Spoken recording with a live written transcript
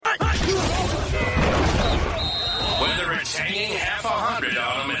hanging half 100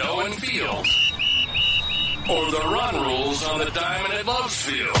 on them at Owen Field, or the run rules on the diamond at Loves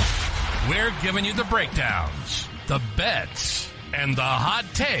Field. We're giving you the breakdowns, the bets, and the hot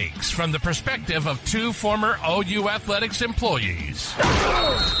takes from the perspective of two former OU Athletics employees.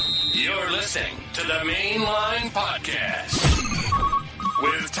 You're listening to the Mainline Podcast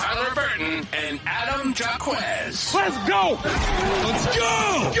with Tyler Burton and Adam Jaquez. Let's go! Let's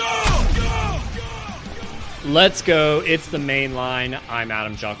go! Go! Let's go. It's the Main Line. I'm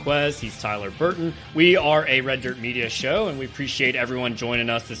Adam Jaquez. He's Tyler Burton. We are a Red Dirt Media show, and we appreciate everyone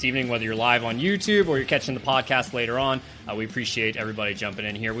joining us this evening, whether you're live on YouTube or you're catching the podcast later on. We appreciate everybody jumping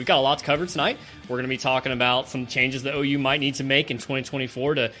in here. We've got a lot to cover tonight. We're going to be talking about some changes that OU might need to make in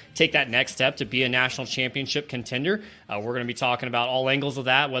 2024 to take that next step to be a national championship contender. We're going to be talking about all angles of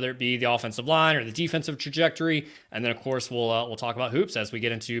that, whether it be the offensive line or the defensive trajectory. And then, of course, we'll talk about hoops as we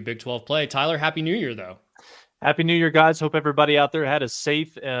get into Big 12 play. Tyler, Happy New Year, though. Happy New Year, guys. Hope everybody out there had a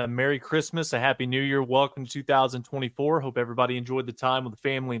safe, Merry Christmas, a Happy New Year. Welcome to 2024. Hope everybody enjoyed the time with the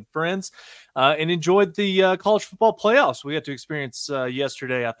family and friends and enjoyed the college football playoffs we got to experience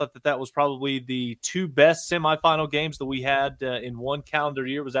yesterday. I thought that was probably the two best semifinal games that we had in one calendar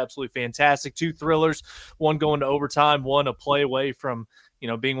year. It was absolutely fantastic. Two thrillers, one going to overtime, one a play away from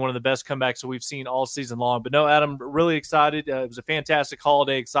being one of the best comebacks that we've seen all season long. But no, Adam, really excited. It was a fantastic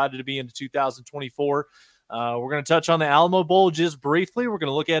holiday. Excited to be into 2024. We're going to touch on the Alamo Bowl just briefly. We're going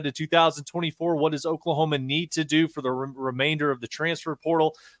to look at it 2024. What does Oklahoma need to do for the remainder of the transfer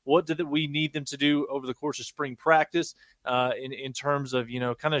portal? What do we need them to do over the course of spring practice in terms of,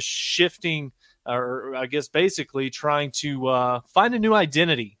 kind of shifting or I guess basically trying to find a new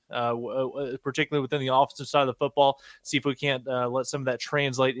identity, particularly within the offensive side of the football, see if we can't let some of that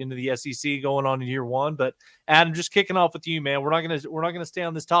translate into the SEC going on in year one. But Adam, just kicking off with you, man, we're not going to stay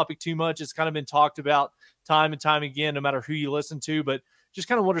on this topic too much. It's kind of been talked about time and time again, no matter who you listen to, but just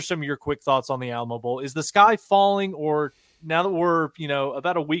kind of what are some of your quick thoughts on the Alamo Bowl? Is the sky falling, or now that we're,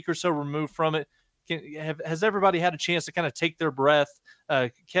 about a week or so removed from it, has everybody had a chance to kind of take their breath,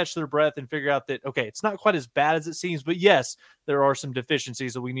 catch their breath, and figure out that, okay, it's not quite as bad as it seems, but yes, there are some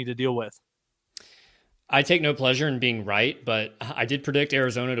deficiencies that we need to deal with? I take no pleasure in being right, but I did predict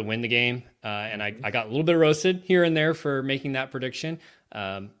Arizona to win the game, and I got a little bit roasted here and there for making that prediction.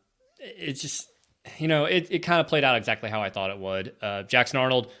 It's just, it kind of played out exactly how I thought it would. Jackson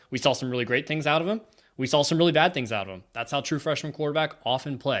Arnold, we saw some really great things out of him. We saw some really bad things out of him. That's how true freshman quarterback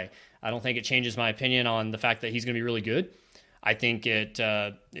often play. I don't think it changes my opinion on the fact that he's going to be really good. I think it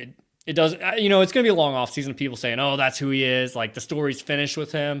does. It's going to be a long offseason of people saying, oh, that's who he is. Like, the story's finished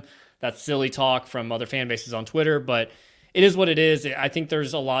with him. That's silly talk from other fan bases on Twitter, but it is what it is. I think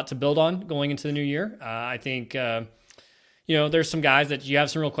there's a lot to build on going into the new year. I think, there's some guys that you have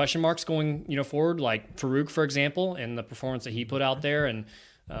some real question marks going, forward, like Farouk, for example, and the performance that he put out there. And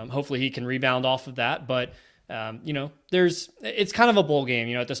hopefully he can rebound off of that. But, it's kind of a bowl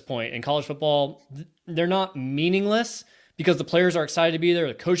game, at this point in college football. They're not meaningless because the players are excited to be there.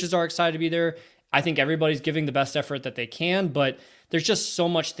 The coaches are excited to be there. I think everybody's giving the best effort that they can, but there's just so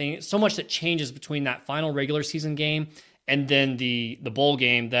much that changes between that final regular season game and then the bowl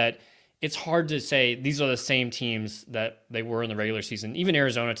game that it's hard to say these are the same teams that they were in the regular season. Even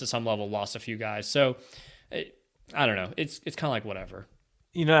Arizona, to some level, lost a few guys. So I don't know. It's kind of like whatever.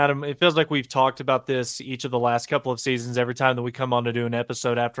 Adam, it feels like we've talked about this each of the last couple of seasons. Every time that we come on to do an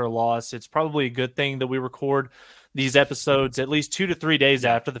episode after a loss, it's probably a good thing that we record these episodes at least 2 to 3 days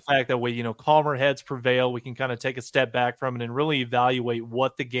after the fact. That way, calmer heads prevail. We can kind of take a step back from it and really evaluate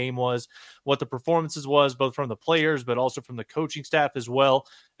what the game was, what the performances was, both from the players, but also from the coaching staff as well.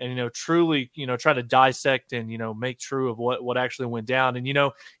 And, truly, try to dissect and, make true of what actually went down.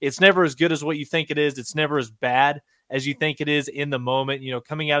 And, it's never as good as what you think it is. It's never as bad as you think it is in the moment.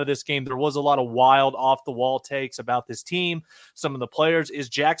 Coming out of this game, there was a lot of wild off-the-wall takes about this team. Some of the players, is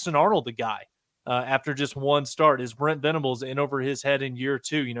Jackson Arnold the guy? After just one start, is Brent Venables in over his head in year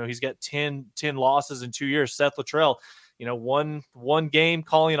two? He's got 10 losses in 2 years. Seth Luttrell, one game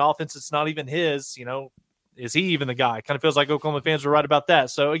calling an offense that's not even his, is he even the guy? Kind of feels like Oklahoma fans were right about that.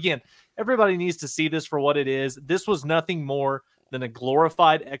 So again, everybody needs to see this for what it is. This was nothing more than a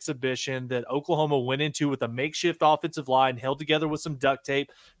glorified exhibition that Oklahoma went into with a makeshift offensive line held together with some duct tape.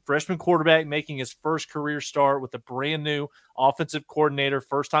 Freshman quarterback making his first career start with a brand new offensive coordinator,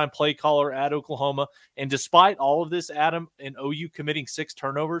 first-time play caller at Oklahoma. And despite all of this, Adam, and OU committing 6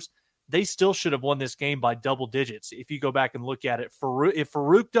 turnovers, they still should have won this game by double digits. If you go back and look at it, if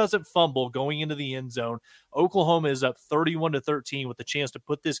Farouk doesn't fumble going into the end zone, Oklahoma is up 31-13 with a chance to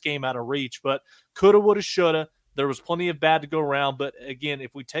put this game out of reach. But coulda, woulda, shoulda. There was plenty of bad to go around. But again,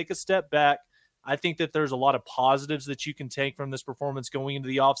 if we take a step back, I think that there's a lot of positives that you can take from this performance going into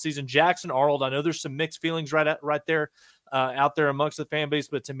the offseason. Jackson Arnold, I know there's some mixed feelings right there out there amongst the fan base,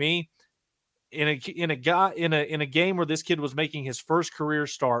 but to me, in a game where this kid was making his first career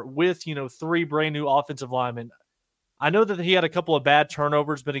start with 3 brand new offensive linemen, I know that he had a couple of bad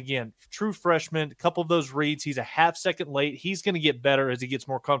turnovers, but again, true freshman, a couple of those reads, he's a half second late. He's going to get better as he gets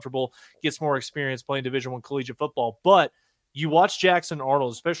more comfortable, gets more experience playing Division I collegiate football. But you watch Jackson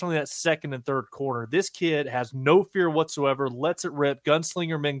Arnold, especially in that second and third quarter. This kid has no fear whatsoever, lets it rip,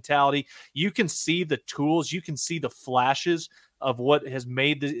 gunslinger mentality. You can see the tools, you can see the flashes of what has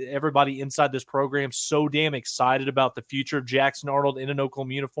made everybody inside this program so damn excited about the future of Jackson Arnold in an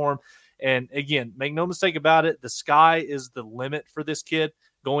Oklahoma uniform. And again, make no mistake about it, the sky is the limit for this kid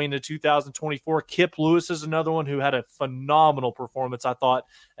going into 2024. Kip Lewis is another one who had a phenomenal performance, I thought,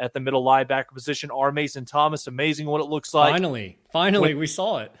 at the middle linebacker position. R. Mason Thomas, amazing what it looks like. Finally, we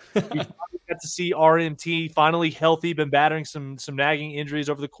saw it. We got to see RMT finally healthy, been battering some nagging injuries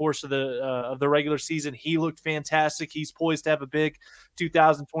over the course of the regular season. He looked fantastic. He's poised to have a big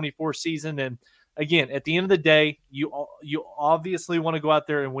 2024 season. And again, at the end of the day, you obviously want to go out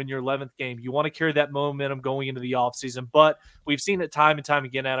there and win your 11th game. You want to carry that momentum going into the offseason. But we've seen it time and time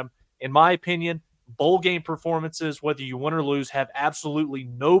again, Adam. In my opinion, bowl game performances, whether you win or lose, have absolutely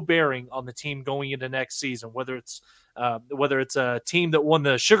no bearing on the team going into next season. Whether it's a team that won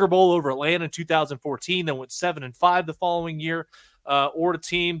the Sugar Bowl over Atlanta in 2014, then went 7-5 the following year, or a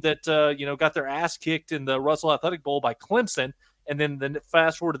team that got their ass kicked in the Russell Athletic Bowl by Clemson. And then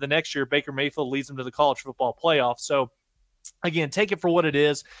fast forward to the next year, Baker Mayfield leads them to the college football playoff. So, again, take it for what it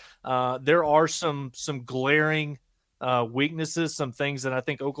is. There are some glaring weaknesses, some things that I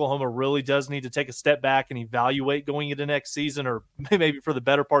think Oklahoma really does need to take a step back and evaluate going into next season, or maybe for the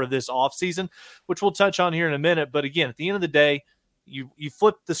better part of this offseason, which we'll touch on here in a minute. But, again, at the end of the day, you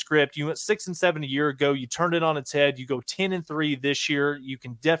flipped the script. You went 6-7 a year ago. You turned it on its head. You go 10-3 this year. You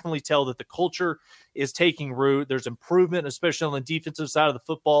can definitely tell that the culture is taking root. There's improvement, especially on the defensive side of the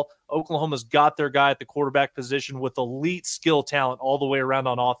football. Oklahoma's got their guy at the quarterback position with elite skill talent all the way around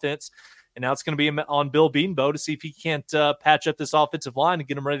on offense. And now it's going to be on Bill Bedenbaugh to see if he can't patch up this offensive line and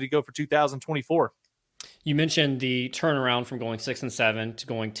get them ready to go for 2024. You mentioned the turnaround from going 6-7 to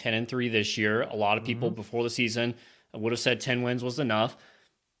going 10-3 this year. A lot of people before the season would have said 10 wins was enough.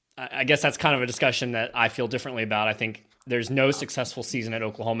 I guess that's kind of a discussion that I feel differently about. I think there's no successful season at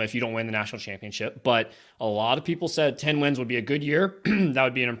Oklahoma if you don't win the national championship. But a lot of people said 10 wins would be a good year. That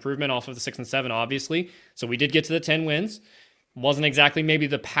would be an improvement off of the 6-7, obviously. So we did get to the 10 wins. Wasn't exactly maybe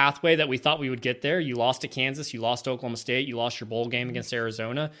the pathway that we thought we would get there. You lost to Kansas. You lost to Oklahoma State. You lost your bowl game against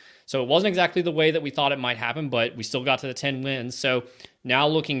Arizona. So it wasn't exactly the way that we thought it might happen, but we still got to the 10 wins. So now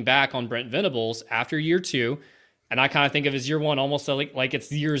looking back on Brent Venables after year 2, and I kind of think of his year 1 almost like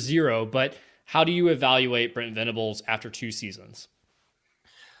it's year 0, but how do you evaluate Brent Venables after 2 seasons?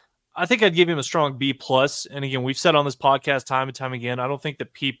 I think I'd give him a strong B+. And again, we've said on this podcast time and time again, I don't think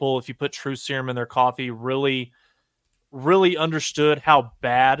that people, if you put True Serum in their coffee, really understood how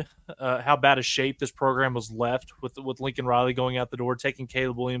bad a shape this program was left with Lincoln Riley going out the door, taking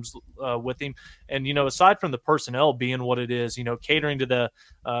Caleb Williams with him. And, aside from the personnel being what it is, catering to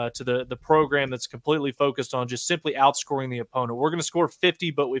the program that's completely focused on just simply outscoring the opponent. We're going to score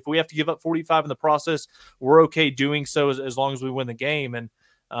 50, but if we have to give up 45 in the process, we're okay doing so as long as we win the game. And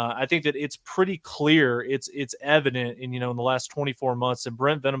I think that it's pretty clear, it's evident in the last 24 months that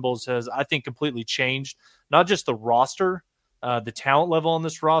Brent Venables has, I think, completely changed not just the roster, the talent level on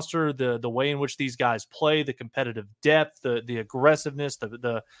this roster, the way in which these guys play, the competitive depth, the aggressiveness,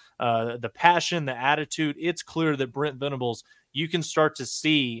 the passion, the attitude. It's clear that Brent Venables, you can start to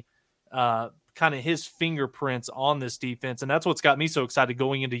see kind of his fingerprints on this defense. And that's what's got me so excited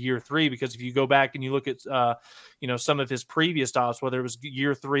going into year 3, because if you go back and you look at, some of his previous stops, whether it was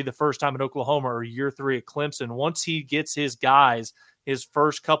year 3, the first time at Oklahoma, or year 3 at Clemson, once he gets his guys, his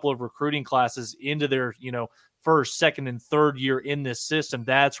first couple of recruiting classes into their, first, second, and third year in this system,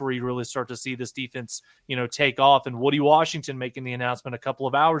 that's where you really start to see this defense, take off. And Woody Washington making the announcement a couple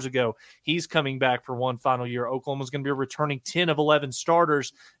of hours ago, he's coming back for one final year. Oklahoma's going to be returning 10 of 11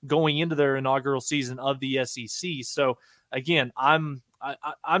 starters going into their inaugural season of the SEC. So again, I'm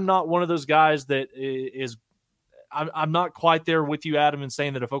not one of those guys that is I'm not quite there with you, Adam, in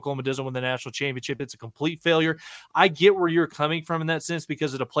saying that if Oklahoma doesn't win the national championship, it's a complete failure. I get where you're coming from in that sense,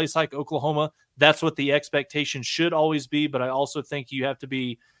 because at a place like Oklahoma, that's what the expectation should always be. But I also think you have to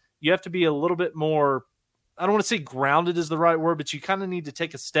be a little bit more, I don't want to say grounded is the right word, but you kind of need to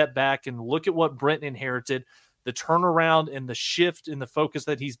take a step back and look at what Brent inherited, the turnaround and the shift in the focus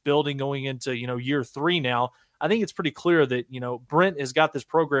that he's building going into, year 3 now. I think it's pretty clear that, Brent has got this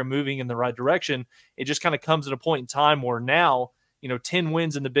program moving in the right direction. It just kind of comes at a point in time where now, 10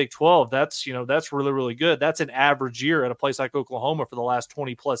 wins in the Big 12, that's really, really good. That's an average year at a place like Oklahoma for the last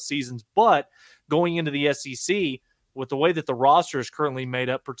 20 plus seasons. But going into the SEC, with the way that the roster is currently made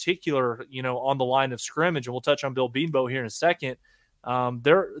up, particular, on the line of scrimmage, and we'll touch on Bill Beanbo here in a second,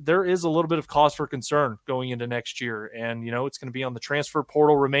 there is a little bit of cause for concern going into next year. And, it's going to be on the transfer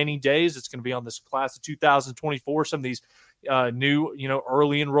portal remaining days. It's going to be on this class of 2024. Some of these new,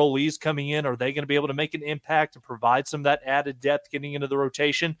 early enrollees coming in, are they going to be able to make an impact and provide some of that added depth getting into the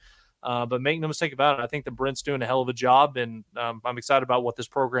rotation? But make no mistake about it, I think that Brent's doing a hell of a job, and I'm excited about what this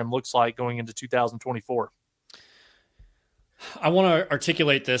program looks like going into 2024. I want to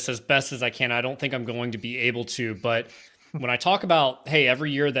articulate this as best as I can. I don't think I'm going to be able to, but when I talk about, hey,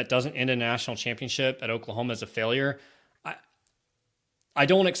 every year that doesn't end in a national championship at Oklahoma is a failure, I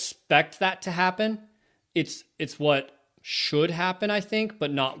don't expect that to happen. It's what should happen, I think,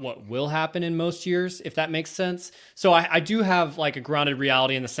 but not what will happen in most years, if that makes sense. So I do have like a grounded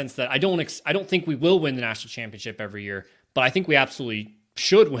reality in the sense that I don't think we will win the national championship every year, but I think we absolutely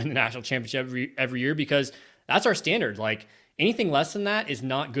should win the national championship every year, because that's our standard. Like, anything less than that is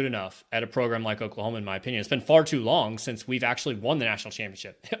not good enough at a program like Oklahoma, in my opinion. It's been far too long since we've actually won the national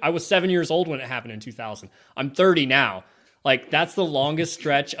championship. I was 7 years old when it happened in 2000. I'm 30 now. Like, that's the longest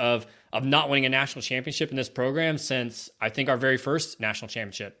stretch of not winning a national championship in this program since, I think, our very first national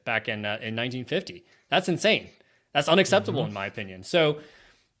championship back in 1950. That's insane. That's unacceptable in my opinion. So,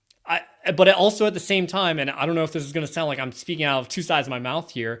 but also at the same time, and I don't know if this is going to sound like I'm speaking out of two sides of my mouth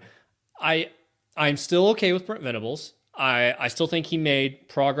here, I'm still okay with Brent Venables. I still think he made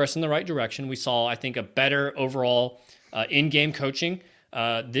progress in the right direction. We saw, I think, a better overall in-game coaching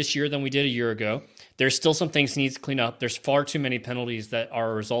this year than we did a year ago. There's still some things he needs to clean up. There's far too many penalties that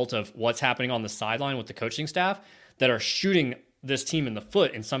are a result of what's happening on the sideline with the coaching staff that are shooting this team in the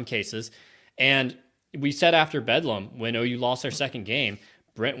foot in some cases. And we said after Bedlam, when OU lost their second game,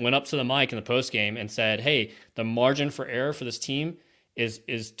 Brent went up to the mic in the post game and said, "Hey, the margin for error for this team is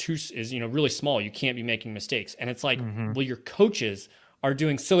really small. You can't be making mistakes." And it's like, well, your coaches are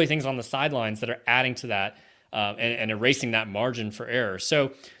doing silly things on the sidelines that are adding to that and erasing that margin for error.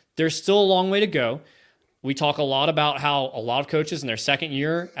 So there's still a long way to go. We talk a lot about how a lot of coaches in their second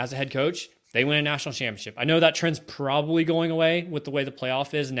year as a head coach, they win a national championship. I know that trend's probably going away with the way the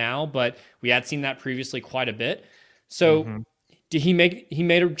playoff is now, but we had seen that previously quite a bit. So did he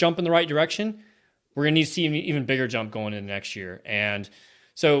made a jump in the right direction? We're going to need to see an even bigger jump going into next year. And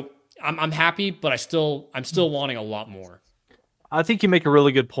so I'm happy, but I'm still wanting a lot more. I think you make a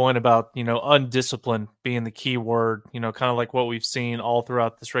really good point about, undisciplined being the key word, kind of like what we've seen all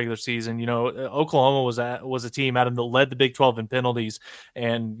throughout this regular season. Oklahoma was a team, Adam, that led the Big 12 in penalties.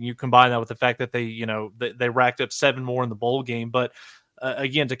 And you combine that with the fact that they racked up 7 more in the bowl game. But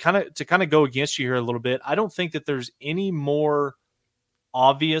again, to kind of go against you here a little bit, I don't think that there's any more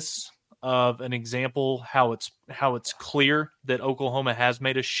obvious of an example how it's clear that Oklahoma has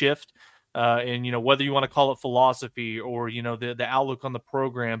made a shift. And whether you want to call it philosophy or the outlook on the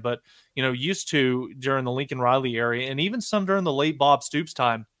program, but used to during the Lincoln Riley era, and even some during the late Bob Stoops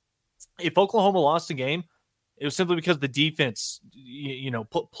time, if Oklahoma lost a game, it was simply because the defense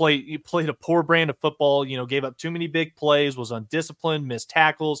played a poor brand of football, gave up too many big plays, was undisciplined, missed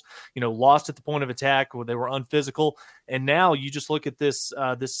tackles, lost at the point of attack, where they were unphysical. And now you just look at this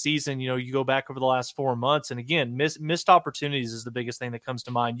season, you go back over the last 4 months, and again, missed opportunities is the biggest thing that comes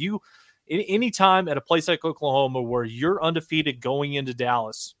to mind. Anytime at a place like Oklahoma where you're undefeated going into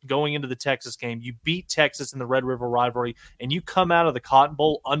Dallas, going into the Texas game, you beat Texas in the Red River rivalry, and you come out of the Cotton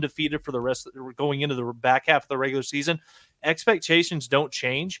Bowl undefeated for the rest going into the back half of the regular season, expectations don't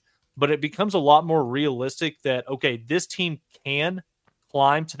change, but it becomes a lot more realistic that, okay, this team can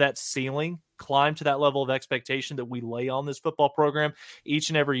climb to that ceiling, climb to that level of expectation that we lay on this football program each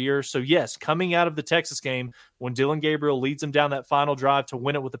and every year. So yes, coming out of the Texas game, when Dillon Gabriel leads them down that final drive to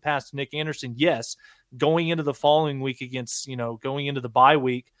win it with the pass to Nick Anderson, yes, going into the following week against, going into the bye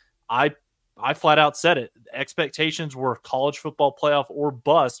week, I flat out said it. Expectations were college football playoff or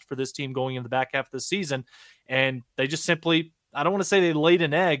bust for this team going into the back half of the season. And they just simply, I don't want to say they laid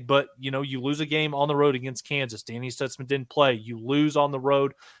an egg, but, you lose a game on the road against Kansas. Danny Stutzman didn't play. You lose on the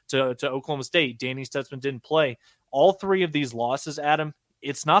road to Oklahoma State. Danny Stutzman didn't play. All 3 of these losses, Adam,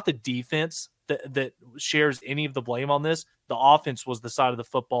 it's not the defense that shares any of the blame on this. The offense was the side of the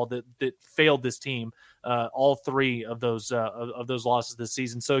football that failed this team, all 3 of those losses this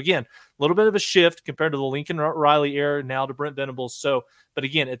season. So, again, a little bit of a shift compared to the Lincoln Riley era now to Brent Venables. So, but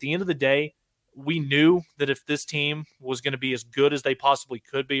again, at the end of the day, we knew that if this team was going to be as good as they possibly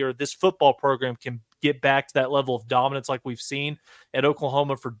could be, or this football program can get back to that level of dominance like we've seen at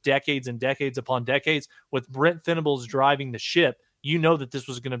Oklahoma for decades and decades upon decades, with Brent Venables driving the ship, you know that this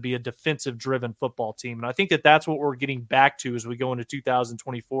was going to be a defensive-driven football team. And I think that that's what we're getting back to as we go into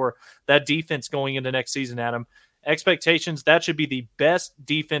 2024. That defense going into next season, Adam, expectations, that should be the best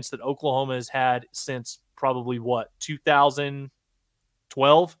defense that Oklahoma has had since probably,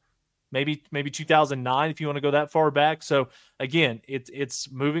 2012? Maybe 2009 if you want to go that far back. So again, it's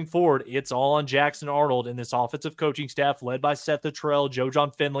moving forward. It's all on Jackson Arnold and this offensive coaching staff led by Seth Luttrell, Joe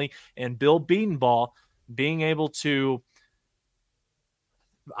John Finley, and Bill Bedenbaugh being able to,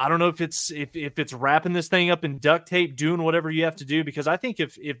 I don't know if it's wrapping this thing up in duct tape, doing whatever you have to do, because I think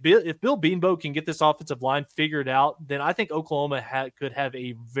if Bill Bedenbaugh can get this offensive line figured out, then I think Oklahoma could have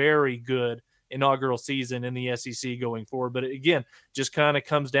a very good inaugural season in the SEC going forward. But again, just kind of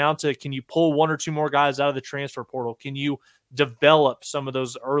comes down to, can you pull one or two more guys out of the transfer portal? Can you develop some of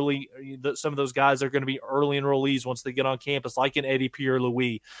those guys that are going to be early enrollees once they get on campus, like an Eddie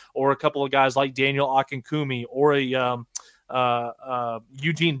Pierre-Louis, or a couple of guys like Daniel Akinkumi, or a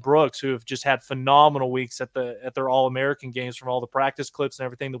Eugene Brooks, who have just had phenomenal weeks at their All-American games from all the practice clips and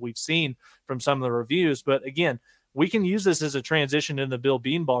everything that we've seen from some of the reviews. But again, we can use this as a transition in the Bill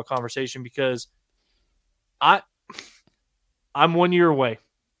Bedenbaugh conversation, because I'm 1 year away.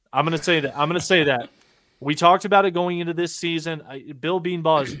 I'm going to say that. We talked about it going into this season. Bill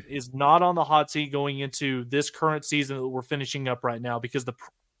Bedenbaugh is not on the hot seat going into this current season that we're finishing up right now, because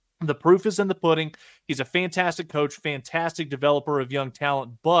the proof is in the pudding. He's a fantastic coach, fantastic developer of young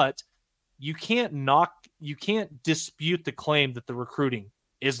talent, but you can't dispute the claim that the recruiting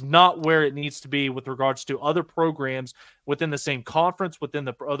is not where it needs to be with regards to other programs within the same conference, within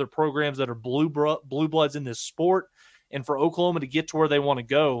the other programs that are blue bloods in this sport. And for Oklahoma to get to where they want to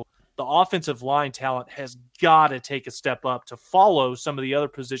go, the offensive line talent has got to take a step up to follow some of the other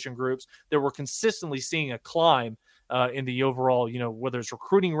position groups that we're consistently seeing a climb in the overall, whether it's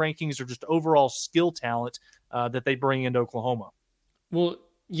recruiting rankings or just overall skill talent that they bring into Oklahoma. Well,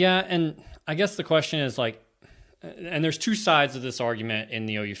 yeah, and I guess the question is and there's two sides of this argument in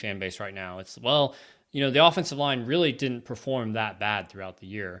the OU fan base right now. It's, the offensive line really didn't perform that bad throughout the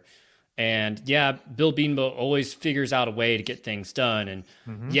year. And yeah, Bill Bedenbaugh always figures out a way to get things done. And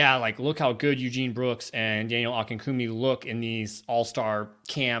look how good Eugene Brooks and Daniel Akinkumi look in these all-star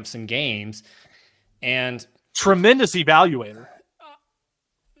camps and games. And tremendous evaluator.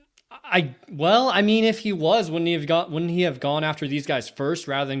 If he was, wouldn't he have gone after these guys first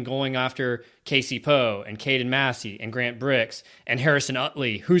rather than going after Casey Poe and Caden Massey and Grant Bricks and Harrison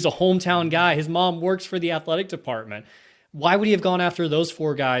Utley, who's a hometown guy? His mom works for the athletic department. Why would he have gone after those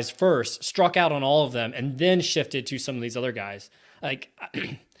four guys first, struck out on all of them, and then shifted to some of these other guys? I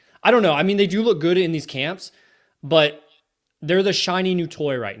don't know. I mean, they do look good in these camps, but they're the shiny new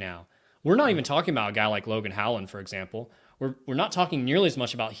toy right now. We're not even talking about a guy like Logan Howland, for example. We're not talking nearly as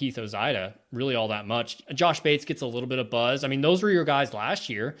much about Heath Ozida, really all that much. Josh Bates gets a little bit of buzz. I mean, those were your guys last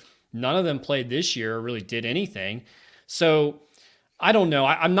year. None of them played this year or really did anything. So I don't know.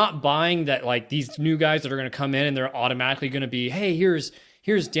 I'm not buying that these new guys that are going to come in and they're automatically going to be, hey, here's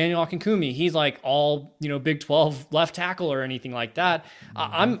Daniel Akinkumi. He's all, Big 12 left tackle or anything like that.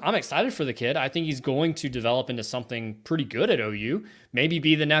 I'm excited for the kid. I think he's going to develop into something pretty good at OU, maybe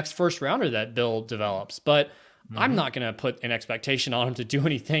be the next first rounder that Bill develops. But I'm not going to put an expectation on him to do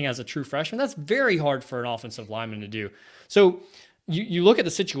anything as a true freshman. That's very hard for an offensive lineman to do. So you look at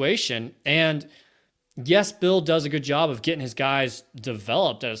the situation, and yes, Bill does a good job of getting his guys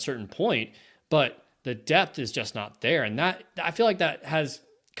developed at a certain point, but the depth is just not there. And that, I feel like that has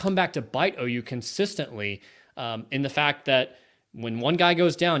come back to bite OU consistently in the fact that when one guy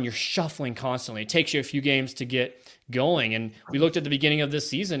goes down, you're shuffling constantly. It takes you a few games to get going. And we looked at the beginning of this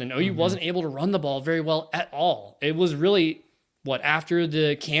season, and OU wasn't able to run the ball very well at all. It was really, after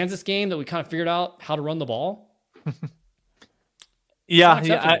the Kansas game that we kind of figured out how to run the ball?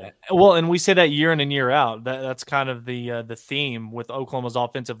 And we say that year in and year out. That's kind of the theme with Oklahoma's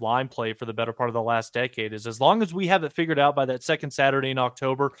offensive line play for the better part of the last decade, is as long as we have it figured out by that second Saturday in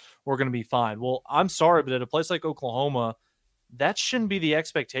October, we're going to be fine. Well, I'm sorry, but at a place like Oklahoma, that shouldn't be the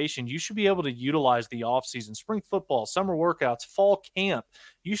expectation. You should be able to utilize the offseason, spring football, summer workouts, fall camp.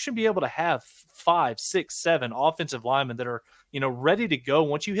 You should be able to have 5, 6, 7 offensive linemen that are, ready to go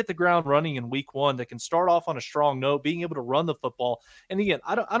once you hit the ground running in week one, that can start off on a strong note, being able to run the football. And again,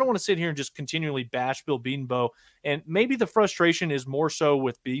 I don't want to sit here and just continually bash Bill Bedenbaugh. And maybe the frustration is more so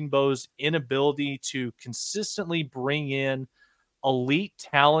with Bedenbaugh's inability to consistently bring in elite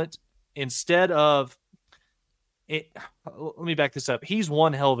talent instead of let me back this up. He's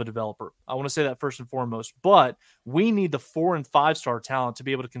one hell of a developer. I want to say that first and foremost, but we need the 4 and 5 star talent to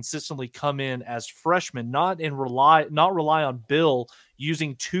be able to consistently come in as freshmen, not rely on Bill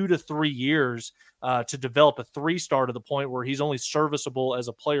using 2 to 3 years to develop a 3-star to the point where he's only serviceable as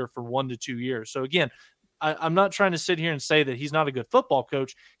a player for 1 to 2 years. So again, I'm not trying to sit here and say that he's not a good football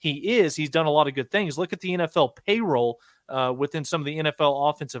coach. He is. He's done a lot of good things. Look at the NFL payroll within some of the NFL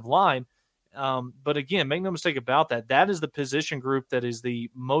offensive line. But again, make no mistake about that. That is the position group that is the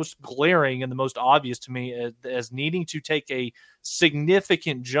most glaring and the most obvious to me as needing to take a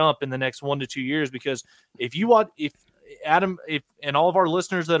significant jump in the next 1 to 2 years. Because if Adam, and all of our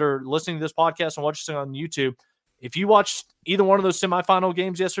listeners that are listening to this podcast and watching on YouTube, if you watched either one of those semifinal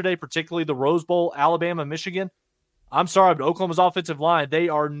games yesterday, particularly the Rose Bowl, Alabama, Michigan, I'm sorry, but Oklahoma's offensive line, they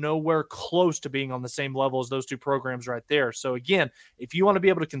are nowhere close to being on the same level as those two programs right there. So again, if you want to be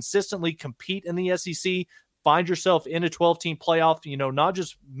able to consistently compete in the SEC, find yourself in a 12-team playoff, not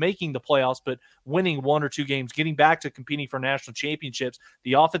just making the playoffs, but winning 1 or 2 games, getting back to competing for national championships,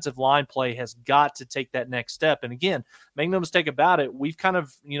 the offensive line play has got to take that next step. And again, make no mistake about it, we've kind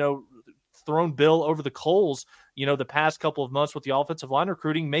of, thrown Bill over the coals, the past couple of months with the offensive line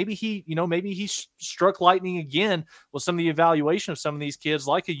recruiting. Maybe he struck lightning again with some of the evaluation of some of these kids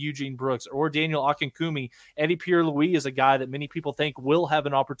like a Eugene Brooks or Daniel Akinkumi. Eddie Pierre-Louis is a guy that many people think will have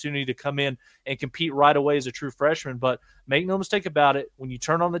an opportunity to come in and compete right away as a true freshman. But make no mistake about it, when you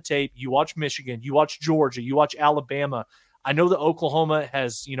turn on the tape, you watch Michigan, you watch Georgia, you watch Alabama. I know that Oklahoma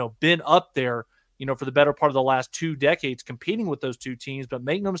has, been up there, for the better part of the last 2 decades competing with those two teams. But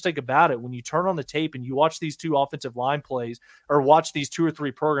make no mistake about it, when you turn on the tape and you watch these 2 offensive line plays or watch these 2 or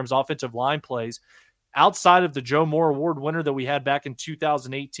 3 programs offensive line plays, outside of the Joe Moore Award winner that we had back in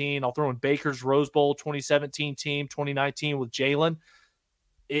 2018, I'll throw in Baker's Rose Bowl 2017 team, 2019 with Jalen,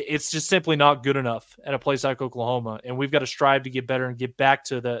 it's just simply not good enough at a place like Oklahoma. And we've got to strive to get better and get back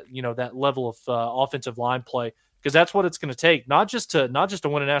to the, that level of offensive line play, because that's what it's going to take, not just to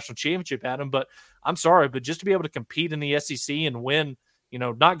win a national championship, Adam, but I'm sorry, but just to be able to compete in the SEC and win,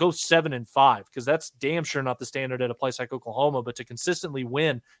 not go 7-5, because that's damn sure not the standard at a place like Oklahoma, but to consistently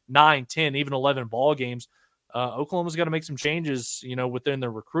win 9, 10, even 11 ball games, Oklahoma's got to make some changes, within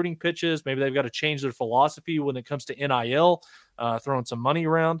their recruiting pitches. Maybe they've got to change their philosophy when it comes to NIL, throwing some money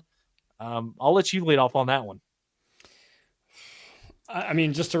around. I'll let you lead off on that one. I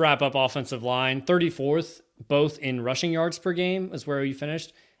mean, just to wrap up offensive line, 34th, both in rushing yards per game is where you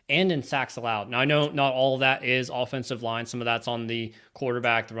finished, and in sacks allowed. Now, I know not all of that is offensive line. Some of that's on the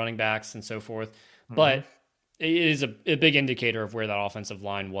quarterback, the running backs, and so forth. But it is a big indicator of where that offensive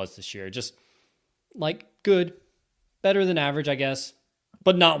line was this year. Just like good, better than average, I guess,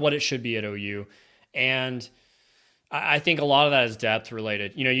 but not what it should be at OU. And I think a lot of that is depth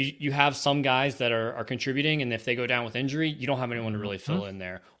related. You have some guys that are contributing, and if they go down with injury, you don't have anyone to really fill in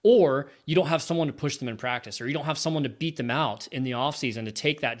there. Or you don't have someone to push them in practice, or you don't have someone to beat them out in the offseason to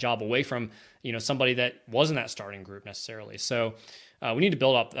take that job away from, somebody that wasn't that starting group necessarily. So we need to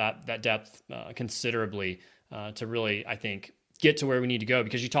build up that depth considerably to really, I think, get to where we need to go.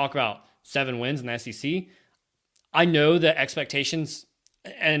 Because you talk about 7 wins in the SEC. I know that expectations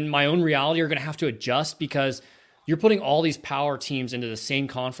and my own reality are going to have to adjust, because you're putting all these power teams into the same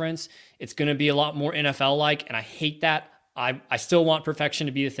conference. It's going to be a lot more NFL-like, and I hate that. I still want perfection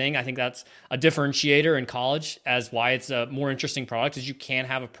to be the thing. I think that's a differentiator in college as why it's a more interesting product, is you can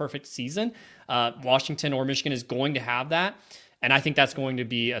have a perfect season. Washington or Michigan is going to have that, and I think that's going to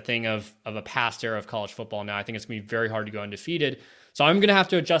be a thing of a past era of college football now. I think it's going to be very hard to go undefeated. So I'm going to have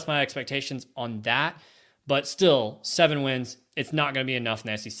to adjust my expectations on that. But still, 7 wins, it's not going to be enough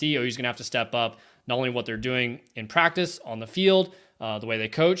in the SEC. OU's going to have to step up not only what they're doing in practice, on the field, the way they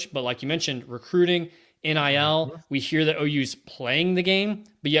coach, but like you mentioned, recruiting, NIL. We hear that OU's playing the game,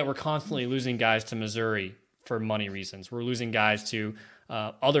 but yet we're constantly losing guys to Missouri for money reasons. We're losing guys to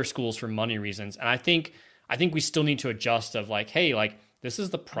other schools for money reasons. And I think we still need to adjust of like, hey, like this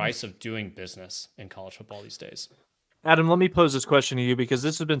is the price of doing business in college football these days. Adam, let me pose this question to you, because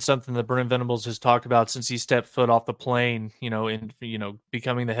this has been something that Brent Venables has talked about since he stepped foot off the plane, in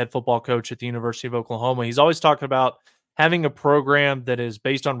becoming the head football coach at the University of Oklahoma. He's always talking about having a program that is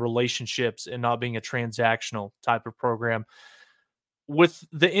based on relationships and not being a transactional type of program. With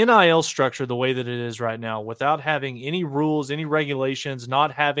the NIL structure the way that it is right now, without having any rules, any regulations,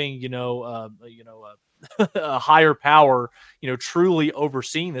 not having a higher power, truly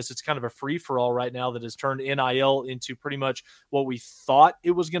overseeing this, it's kind of a free for all right now that has turned NIL into pretty much what we thought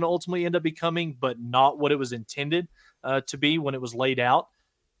it was going to ultimately end up becoming, but not what it was intended to be when it was laid out.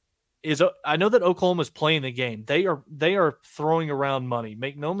 I know that Oklahoma's playing the game. They are throwing around money.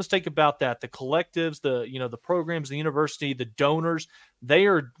 Make no mistake about that. The collectives, the programs, the university, the donors, they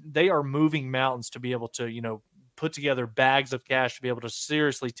are moving mountains to be able to, put together bags of cash to be able to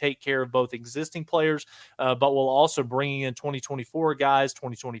seriously take care of both existing players, but will also bringing in 2024 guys,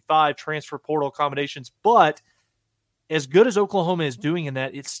 2025 transfer portal accommodations. But as good as Oklahoma is doing in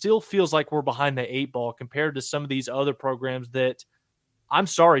that, it still feels like we're behind the 8 ball compared to some of these other programs that, I'm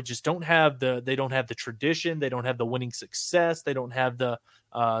sorry, just don't have they don't have the tradition, they don't have the winning success, they don't have the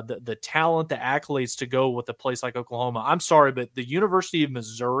talent, the accolades to go with a place like Oklahoma. I'm sorry, but the University of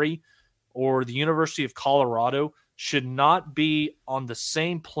Missouri or the University of Colorado should not be on the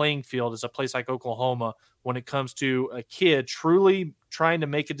same playing field as a place like Oklahoma when it comes to a kid truly trying to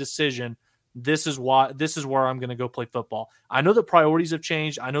make a decision. This is where I'm going to go play football. I know that priorities have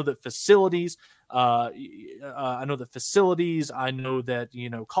changed. I know that facilities, I know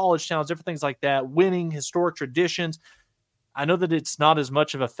that college towns, different things like that, winning, historic traditions. I know that it's not as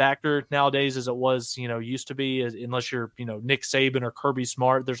much of a factor nowadays as it was, used to be, unless you're, Nick Saban or Kirby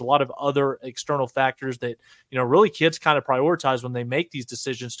Smart. There's a lot of other external factors that, really kids kind of prioritize when they make these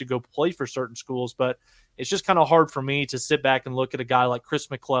decisions to go play for certain schools. But it's just kind of hard for me to sit back and look at a guy like Chris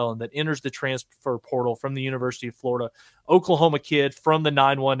McClellan that enters the transfer portal from the University of Florida, Oklahoma kid from the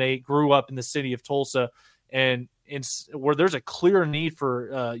 918, grew up in the city of Tulsa, and where there's a clear need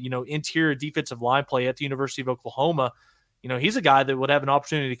for, interior defensive line play at the University of Oklahoma. He's a guy that would have an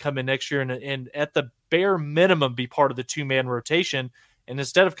opportunity to come in next year and at the bare minimum be part of the 2-man rotation. And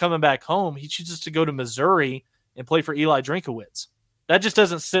instead of coming back home, he chooses to go to Missouri and play for Eli Drinkowitz. That just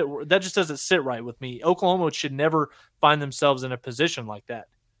doesn't sit right with me. Oklahoma should never find themselves in a position like that.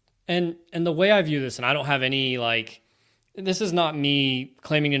 And the way I view this, and I don't have any this is not me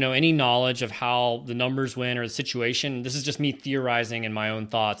claiming to know any knowledge of how the numbers went or the situation. This is just me theorizing in my own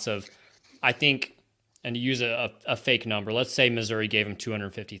thoughts of, I think, and to use a fake number, let's say Missouri gave him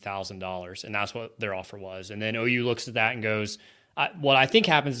 $250,000, and that's what their offer was. And then OU looks at that and goes, what I think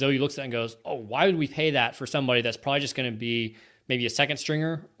happens is OU looks at that and goes, oh, why would we pay that for somebody that's probably just going to be maybe a second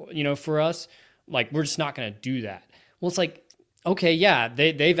stringer, for us? Like, we're just not going to do that. Well, it's like, okay, yeah,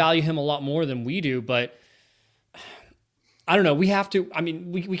 they value him a lot more than we do, but I don't know. We have to,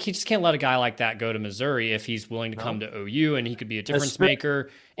 we just can't let a guy like that go to Missouri if he's willing to come to OU and he could be a difference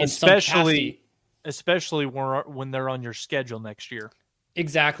maker in some capacity. Especially when they're on your schedule next year.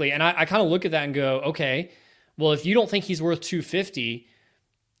 Exactly. And I kind of look at that and go, okay, well, if you don't think he's worth $250,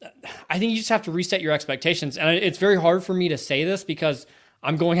 I think you just have to reset your expectations. And it's very hard for me to say this because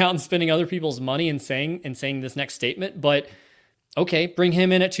I'm going out and spending other people's money and saying this next statement. But okay, bring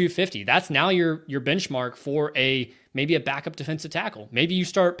him in at $250. That's now your benchmark for maybe a backup defensive tackle. Maybe you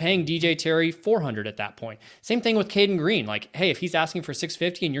start paying DJ Terry $400 at that point. Same thing with Caden Green. Like, hey, if he's asking for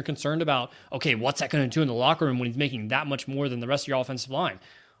 $650 and you're concerned about, okay, what's that going to do in the locker room when he's making that much more than the rest of your offensive line?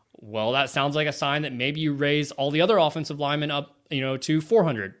 Well, that sounds like a sign that maybe you raise all the other offensive linemen up, to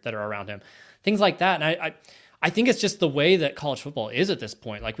 $400 that are around him. Things like that. And I think it's just the way that college football is at this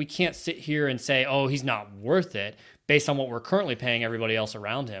point. Like, we can't sit here and say, oh, he's not worth it based on what we're currently paying everybody else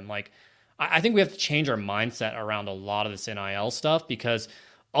around him. Like, I think we have to change our mindset around a lot of this NIL stuff because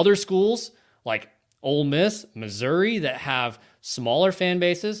other schools like Ole Miss, Missouri, that have smaller fan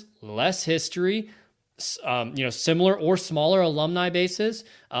bases, less history, similar or smaller alumni bases.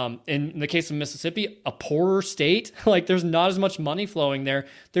 In the case of Mississippi, a poorer state, like there's not as much money flowing there.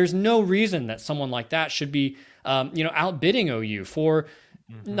 There's no reason that someone like that should be, outbidding OU for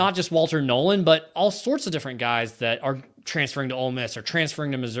not just Walter Nolan, but all sorts of different guys that are transferring to Ole Miss or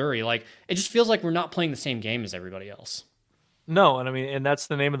transferring to Missouri. Like, it just feels like we're not playing the same game as everybody else. No, and that's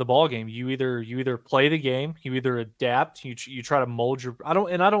the name of the ball game. You either play the game, you either adapt, you try to mold your. I don't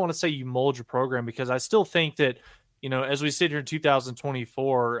want to say you mold your program because I still think that, as we sit here in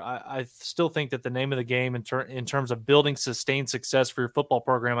 2024, I still think that the name of the game in terms of building sustained success for your football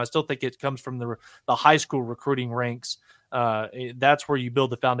program, I still think it comes from the high school recruiting ranks. That's where you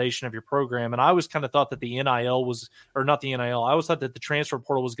build the foundation of your program. And I always kind of thought that the NIL was, or not the NIL, I always thought that the transfer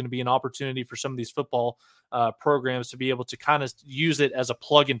portal was going to be an opportunity for some of these football programs to be able to kind of use it as a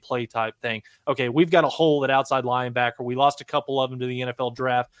plug and play type thing. Okay, we've got a hole at outside linebacker. We lost a couple of them to the NFL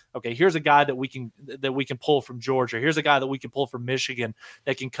draft. Okay, here's a guy that we can pull from Georgia. Here's a guy that we can pull from Michigan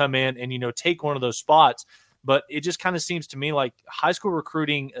that can come in and, take one of those spots. But it just kind of seems to me like high school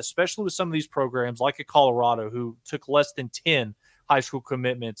recruiting, especially with some of these programs like a Colorado who took less than 10 high school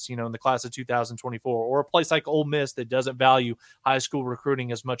commitments, in the class of 2024, or a place like Ole Miss that doesn't value high school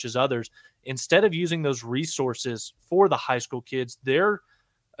recruiting as much as others. Instead of using those resources for the high school kids, they're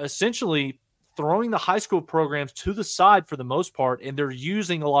essentially throwing the high school programs to the side for the most part, and they're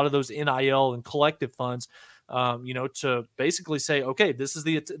using a lot of those NIL and collective funds, to basically say, okay, this is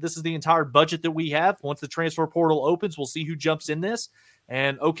the entire budget that we have. Once the transfer portal opens, we'll see who jumps in this.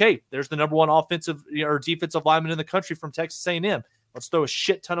 And okay, there's the number one offensive or defensive lineman in the country from Texas A&M. Let's throw a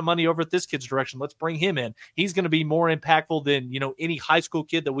shit ton of money over at this kid's direction. Let's bring him in. He's going to be more impactful than, any high school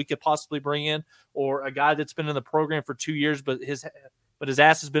kid that we could possibly bring in, or a guy that's been in the program for 2 years, but his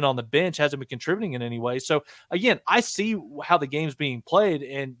ass has been on the bench, hasn't been contributing in any way. So again, I see how the game's being played,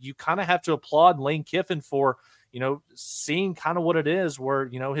 and you kind of have to applaud Lane Kiffin for, seeing kind of what it is where,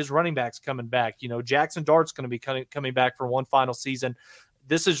 his running back's coming back. Jackson Dart's going to be coming back for one final season.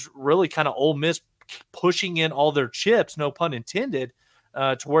 This is really kind of Ole Miss pushing in all their chips, no pun intended,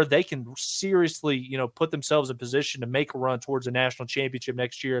 to where they can seriously, put themselves in position to make a run towards a national championship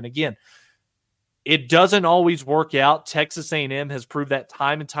next year. And again, it doesn't always work out. Texas A&M has proved that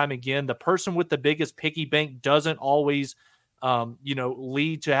time and time again. The person with the biggest piggy bank doesn't always,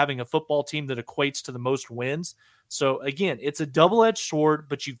 lead to having a football team that equates to the most wins. So again, it's a double-edged sword,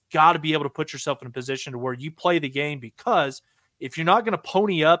 but you've got to be able to put yourself in a position to where you play the game, because if you're not going to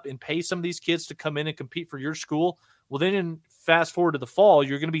pony up and pay some of these kids to come in and compete for your school, well, then fast forward to the fall,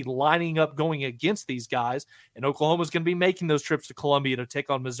 you're going to be lining up going against these guys, and Oklahoma's going to be making those trips to Columbia to take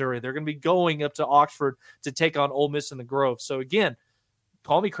on Missouri. They're going to be going up to Oxford to take on Ole Miss in the Grove. So again,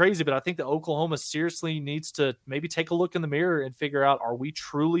 call me crazy, but I think that Oklahoma seriously needs to maybe take a look in the mirror and figure out, are we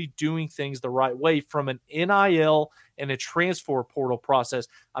truly doing things the right way from an NIL and a transfer portal process?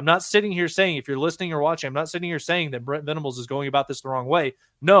 I'm not sitting here saying, if you're listening or watching, I'm not sitting here saying that Brent Venables is going about this the wrong way.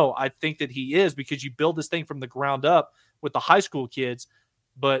 No, I think that he is, because you build this thing from the ground up with the high school kids.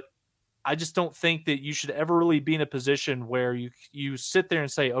 But I just don't think that you should ever really be in a position where you sit there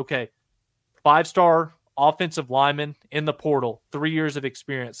and say, okay, 5-star offensive lineman in the portal, 3 years of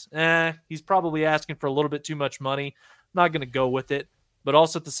experience. He's probably asking for a little bit too much money. Not going to go with it. But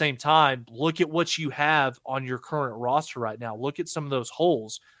also at the same time, look at what you have on your current roster right now. Look at some of those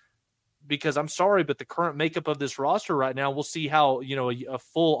holes, because I'm sorry, but the current makeup of this roster right now, we'll see how, a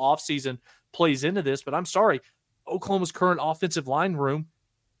full offseason plays into this. But I'm sorry, Oklahoma's current offensive line room,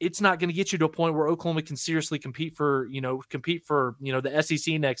 it's not going to get you to a point where Oklahoma can seriously compete for the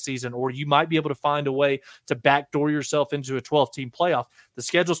SEC next season, or you might be able to find a way to backdoor yourself into a 12-team playoff. The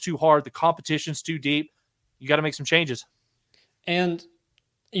schedule's too hard. The competition's too deep. You got to make some changes. And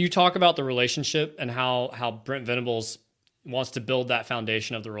you talk about the relationship and how Brent Venables wants to build that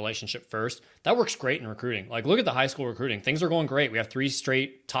foundation of the relationship first. That works great in recruiting. Like, look at the high school recruiting. Things are going great. We have 3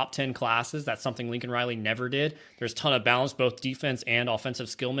 straight top 10 classes. That's something Lincoln Riley never did. There's a ton of balance, both defense and offensive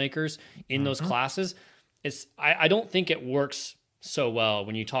skill makers in those classes. I don't think it works so well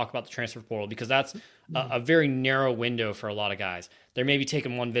when you talk about the transfer portal, because that's a very narrow window for a lot of guys. They're maybe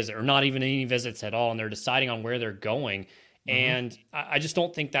taking one visit or not even any visits at all, and they're deciding on where they're going. And I just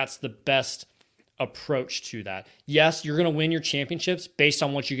don't think that's the best approach to that. Yes, you're going to win your championships based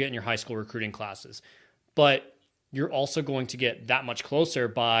on what you get in your high school recruiting classes, but you're also going to get that much closer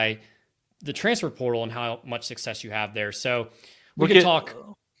by the transfer portal and how much success you have there. So we can talk.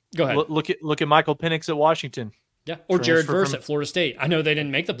 Go ahead. Look at Michael Penix at Washington. Yeah. Or Jared Verse at Florida State. I know they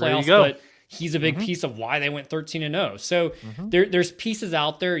didn't make the playoffs, but he's a big piece of why they went 13-0. So there's pieces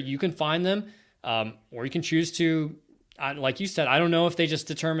out there. You can find them, or you can choose to, like you said, I don't know if they just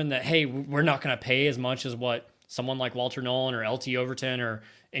determined that, hey, we're not going to pay as much as what someone like Walter Nolan or LT Overton or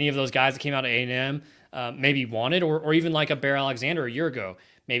any of those guys that came out of A&M maybe wanted, or even like a Bear Alexander a year ago.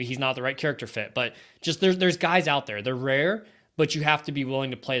 Maybe he's not the right character fit, but just there's guys out there. They're rare, but you have to be willing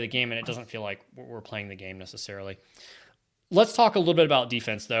to play the game, and it doesn't feel like we're playing the game necessarily. Let's talk a little bit about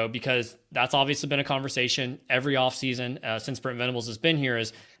defense, though, because that's obviously been a conversation every offseason since Brent Venables has been here,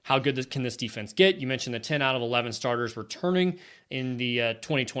 is how good can this defense get? You mentioned the 10 out of 11 starters returning in the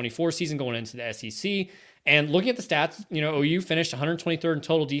 2024 season going into the SEC. And looking at the stats, OU finished 123rd in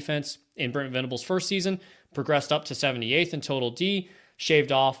total defense in Brent Venables' first season, progressed up to 78th in total D,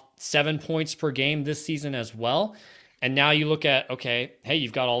 shaved off 7 points per game this season as well. And now you look at, okay, hey,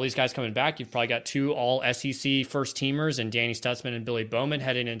 you've got all these guys coming back. You've probably got 2 all-SEC first-teamers and Danny Stutzman and Billy Bowman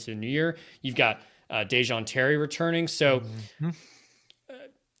heading into the new year. You've got Dejon Terry returning. So,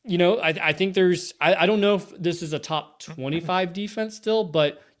 I think I don't know if this is a top 25 defense still,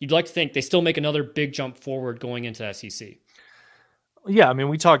 but you'd like to think they still make another big jump forward going into the SEC. Yeah, I mean,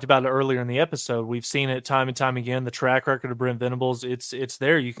 we talked about it earlier in the episode. We've seen it time and time again. The track record of Brent Venables, it's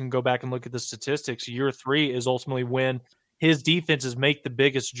there. You can go back and look at the statistics. Year 3 is ultimately when his defenses make the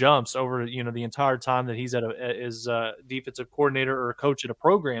biggest jumps over, the entire time that he's as a defensive coordinator or a coach in a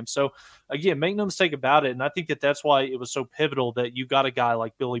program. So again, make no mistake about it. And I think that's why it was so pivotal that you got a guy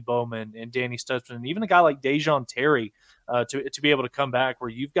like Billy Bowman and Danny Stutsman, and even a guy like Dejon Terry to be able to come back,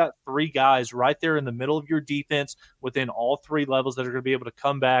 where you've got three guys right there in the middle of your defense within all three levels that are going to be able to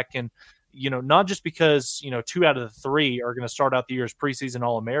come back. And, not just because, 2 out of the 3 are going to start out the year as preseason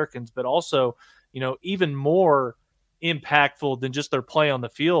All-Americans, but also, even more impactful than just their play on the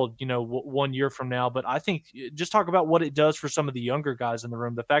field, 1 year from now. But I think just talk about what it does for some of the younger guys in the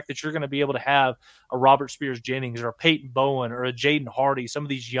room. The fact that you're going to be able to have a Robert Spears Jennings or a Peyton Bowen or a Jaden Hardy, some of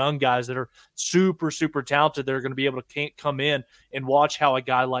these young guys that are super, super talented, that are going to be able to come in and watch how a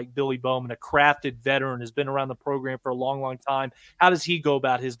guy like Billy Bowman, a crafted veteran, has been around the program for a long, long time. How does he go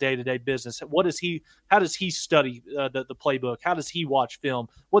about his day-to-day business? How does he study the playbook? How does he watch film?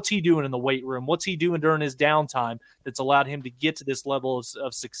 What's he doing in the weight room? What's he doing during his downtime that's allowed him to get to this level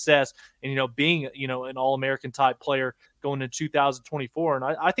of success and, being, an All-American type player going into 2024.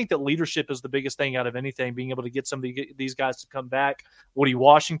 And I think that leadership is the biggest thing out of anything, being able to get some of these guys to come back. Woody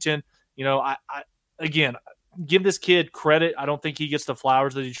Washington, I again, give this kid credit. I don't think he gets the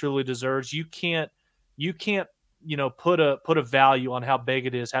flowers that he truly deserves. You can't, put a value on how big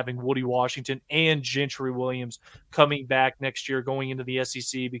it is having Woody Washington and Gentry Williams coming back next year, going into the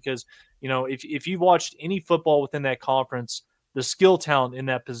SEC, because, if you've watched any football within that conference, the skill talent in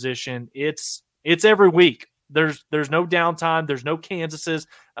that position, it's every week. There's no downtime. There's no Kansases.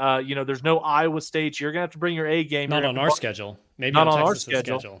 There's no Iowa States. You're gonna have to bring your A game. Not on our schedule. Maybe not on our Texas's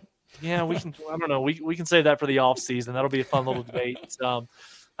schedule. Yeah, we can. I don't know. We can save that for the off season. That'll be a fun little debate.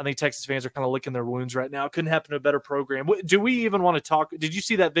 I think Texas fans are kind of licking their wounds right now. Couldn't happen to a better program. Do we even want to talk? Did you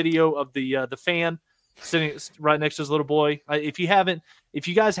see that video of the fan sitting right next to his little boy? If you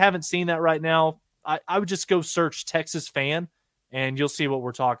guys haven't seen that right now, I would just go search Texas fan, and you'll see what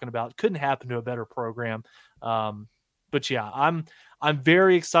we're talking about. Couldn't happen to a better program. But yeah, I'm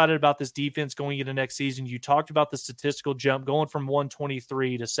very excited about this defense going into next season. You talked about the statistical jump going from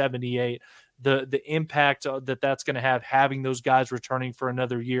 123 to 78, the impact that's going to have having those guys returning for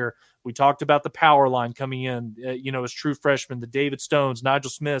another year. We talked about the power line coming in, as true freshmen, the David Stones,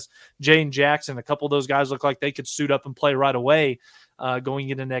 Nigel Smith, Jaden Jackson. A couple of those guys look like they could suit up and play right away going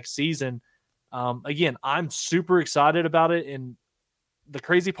into next season. Again, I'm super excited about it. And the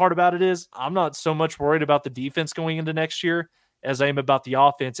crazy part about it is I'm not so much worried about the defense going into next year as I am about the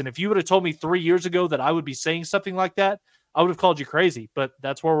offense. And if you would have told me 3 years ago that I would be saying something like that, I would have called you crazy. But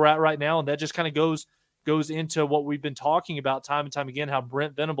that's where we're at right now. And that just kind of goes into what we've been talking about time and time again, how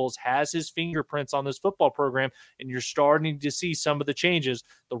Brent Venables has his fingerprints on this football program. And you're starting to see some of the changes.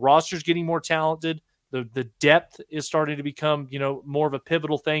 The roster's getting more talented. The depth is starting to become, more of a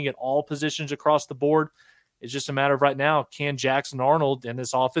pivotal thing at all positions across the board. It's just a matter of right now, can Jackson Arnold and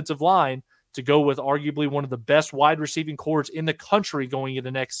this offensive line to go with arguably one of the best wide receiving corps in the country going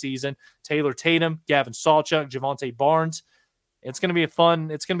into next season, Taylor Tatum, Gavin Sawchuk, Javonte Barnes. It's going to be a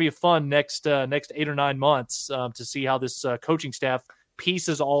fun next 8 or 9 months to see how this coaching staff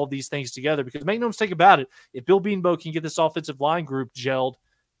pieces all of these things together, because make no mistake about it, if Bill Bedenbaugh can get this offensive line group gelled,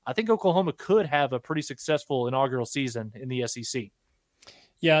 I think Oklahoma could have a pretty successful inaugural season in the SEC.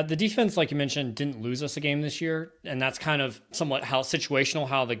 Yeah, the defense, like you mentioned, didn't lose us a game this year, and that's kind of somewhat how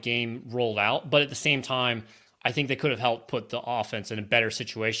the game rolled out. But at the same time, I think they could have helped put the offense in a better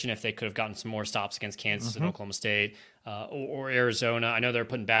situation if they could have gotten some more stops against Kansas and Oklahoma State or Arizona. I know they're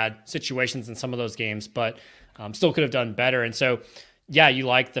put in bad situations in some of those games, but still could have done better. And so, yeah, you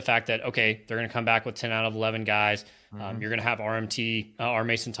like the fact that, okay, they're going to come back with 10 out of 11 guys. You're going to have R.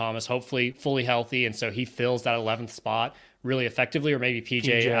 Mason Thomas, hopefully fully healthy, and so he fills that 11th spot really effectively, or maybe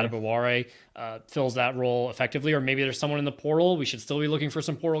PJ Adebaware fills that role effectively, or maybe there's someone in the portal. We should still be looking for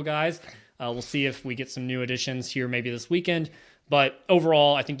some portal guys. We'll see if we get some new additions here maybe this weekend. But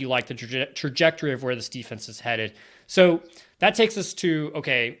overall, I think you like the trajectory of where this defense is headed. So that takes us to,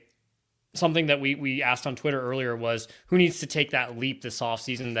 okay, something that we asked on Twitter earlier was who needs to take that leap this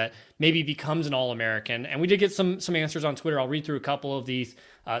offseason that maybe becomes an All-American. And we did get some answers on Twitter. I'll read through a couple of these.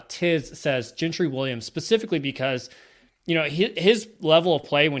 Tiz says Gentry Williams, specifically because his level of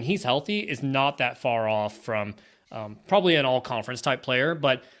play when he's healthy is not that far off from probably an all-conference type player,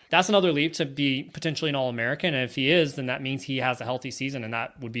 but that's another leap to be potentially an All-American. And if he is, then that means he has a healthy season, and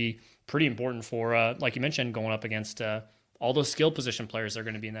that would be pretty important for, like you mentioned, going up against all those skill position players that are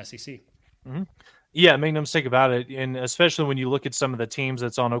going to be in the SEC. Mm-hmm. Yeah, make no mistake about it. And especially when you look at some of the teams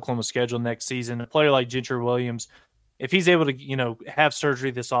that's on Oklahoma's schedule next season, a player like Gentry Williams, if he's able to, have surgery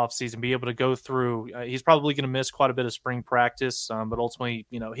this offseason, be able to go through, he's probably going to miss quite a bit of spring practice. But ultimately,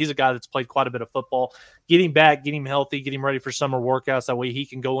 he's a guy that's played quite a bit of football. Get him back, get him healthy, get him ready for summer workouts. That way he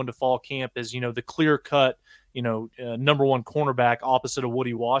can go into fall camp as, the clear cut, number one cornerback opposite of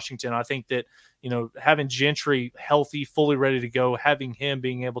Woody Washington. I think that, having Gentry healthy, fully ready to go, having him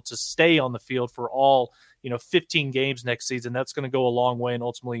being able to stay on the field for all, 15 games next season, that's going to go a long way in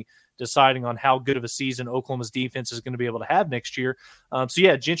ultimately deciding on how good of a season Oklahoma's defense is going to be able to have next year.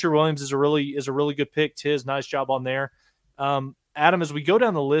 Gentry Williams is a really good pick. Tiz, nice job on there. Adam, as we go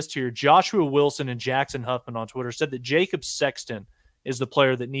down the list here, Joshua Wilson and Jackson Huffman on Twitter said that Jacob Sexton is the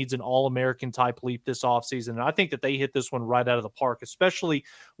player that needs an All-American type leap this offseason. And I think that they hit this one right out of the park, especially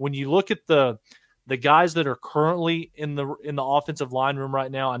when you look at the guys that are currently in the offensive line room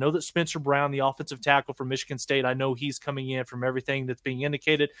right now. I know that Spencer Brown, the offensive tackle from Michigan State, I know he's coming in from everything that's being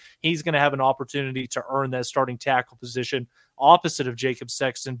indicated. He's going to have an opportunity to earn that starting tackle position opposite of Jacob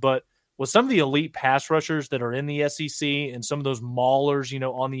Sexton. But with some of the elite pass rushers that are in the SEC and some of those maulers,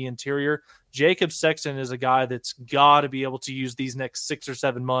 on the interior, Jacob Sexton is a guy that's got to be able to use these next 6 or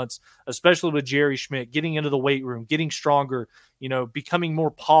 7 months, especially with Jerry Schmidt getting into the weight room, getting stronger, becoming more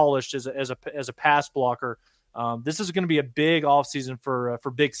polished as a pass blocker. This is going to be a big offseason for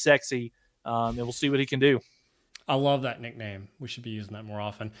Big Sexy, and we'll see what he can do. I love that nickname. We should be using that more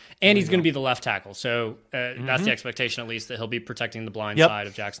often. And he's going to be the left tackle. So that's the expectation, at least, that he'll be protecting the blind side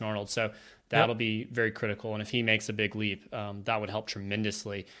of Jackson Arnold. So that'll be very critical. And if he makes a big leap, that would help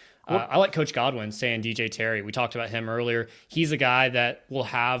tremendously. I like Coach Godwin saying DJ Terry. We talked about him earlier. He's a guy that will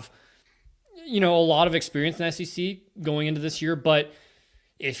have, a lot of experience in the SEC going into this year. But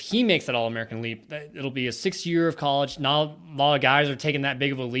if he makes that All-American leap, it'll be a 6th year of college. Not a lot of guys are taking that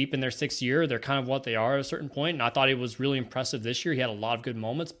big of a leap in their 6th year. They're kind of what they are at a certain point. And I thought he was really impressive this year. He had a lot of good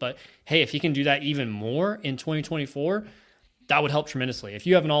moments. But, hey, if he can do that even more in 2024, that would help tremendously. If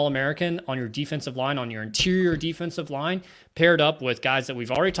you have an All-American on your defensive line, on your interior defensive line, paired up with guys that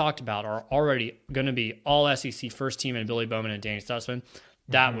we've already talked about are already going to be all SEC first team in Billy Bowman and Danny Stutzman,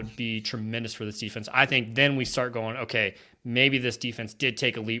 that would be tremendous for this defense. I think then we start going, okay, maybe this defense did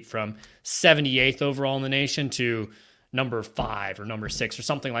take a leap from 78th overall in the nation to number 5 or number 6 or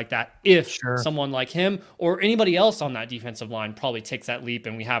something like that. If someone like him or anybody else on that defensive line probably takes that leap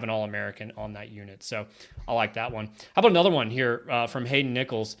and we have an All-American on that unit. So I like that one. How about another one here from Hayden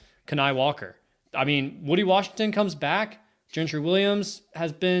Nichols, Kenai Walker? I mean, Woody Washington comes back. Gentry Williams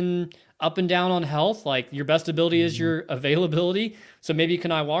has been up and down on health. Like, your best ability is your availability. So maybe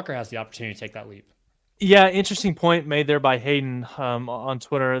Kenai Walker has the opportunity to take that leap. Yeah, interesting point made there by Hayden on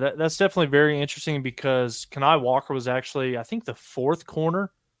Twitter. That's definitely very interesting because Kenai Walker was actually, I think, the 4th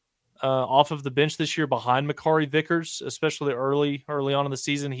corner off of the bench this year behind Makari Vickers, especially early on in the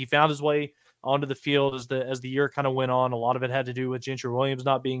season. He found his way onto the field as the year kind of went on. A lot of it had to do with Gentry Williams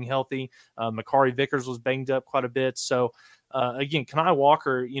not being healthy. Makari Vickers was banged up quite a bit. So again, Kenai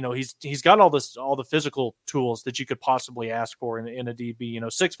Walker, he's got all the physical tools that you could possibly ask for in a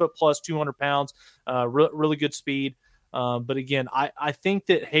DB. 6 foot plus, 200 pounds, really good speed. But again, I think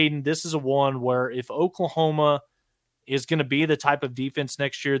that Hayden, this is a one where if Oklahoma is going to be the type of defense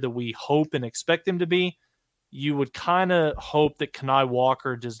next year that we hope and expect them to be, you would kind of hope that Kenai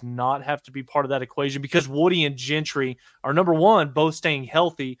Walker does not have to be part of that equation because Woody and Gentry are, number one, both staying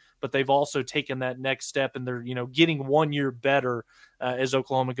healthy, but they've also taken that next step and they're, getting 1 year better as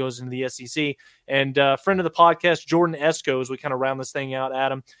Oklahoma goes into the SEC. And friend of the podcast, Jordan Esco, as we kind of round this thing out,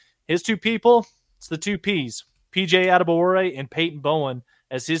 Adam, his 2 people, it's the 2 Ps, PJ Adebawore and Peyton Bowen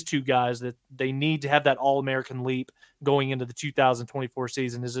as his 2 guys that they need to have that All-American leap going into the 2024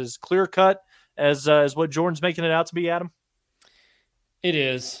 season. Is as clear cut as what Jordan's making it out to be, Adam? It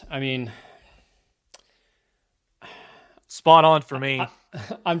is. I mean, spot on for me.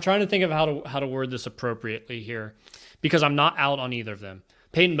 I'm trying to think of how to word this appropriately here because I'm not out on either of them.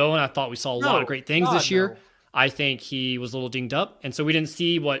 Peyton Bowen, I thought we saw a lot of great things this year. I think he was a little dinged up, and so we didn't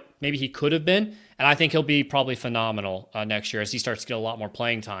see what maybe he could have been, and I think he'll be probably phenomenal next year as he starts to get a lot more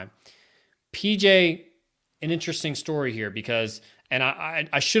playing time. PJ, an interesting story here because, and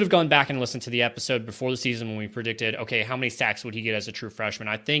I should have gone back and listened to the episode before the season when we predicted, okay, how many sacks would he get as a true freshman?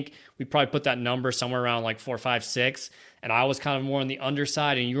 I think we probably put that number somewhere around like 4, 5, 6, and I was kind of more on the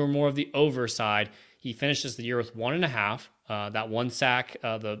underside, and you were more of the overside. He finishes the year with 1.5. That 1 sack,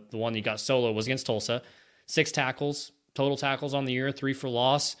 the one he got solo, was against Tulsa. 6 tackles, total tackles on the year, 3 for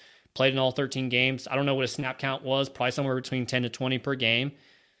loss. Played in all 13 games. I don't know what his snap count was, probably somewhere between 10 to 20 per game.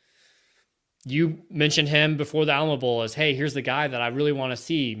 You mentioned him before the Alamo Bowl as, hey, here's the guy that I really want to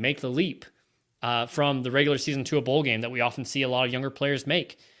see make the leap from the regular season to a bowl game that we often see a lot of younger players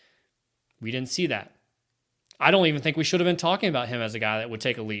make. We didn't see that. I don't even think we should have been talking about him as a guy that would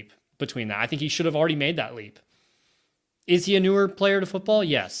take a leap between that. I think he should have already made that leap. Is he a newer player to football?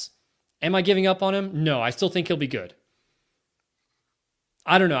 Yes. Am I giving up on him? No, I still think he'll be good.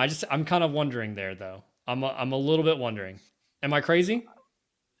 I don't know. I'm kind of wondering there, though. I'm a little bit wondering. Am I crazy?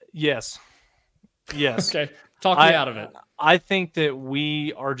 Yes. Okay. Talk me out of it. I think that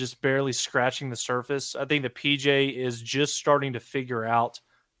we are just barely scratching the surface. I think that PJ is just starting to figure out,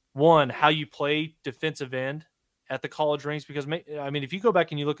 one, how you play defensive end at the college ranks. Because, I mean, if you go back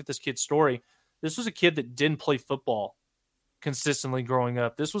and you look at this kid's story, this was a kid that didn't play football consistently growing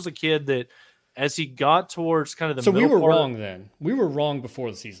up. This was a kid that, as he got towards kind of the middle part, wrong then. We were wrong before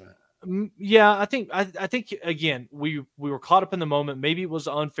the season. Yeah, I think again we were caught up in the moment. Maybe it was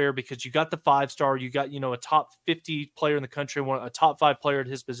unfair because you got the 5-star, you got a top 50 player in the country, a top 5 player at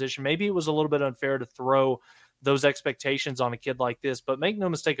his position. Maybe it was a little bit unfair to throw those expectations on a kid like this. But make no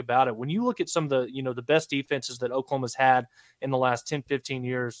mistake about it, when you look at some of the the best defenses that Oklahoma's had in the last 10, 15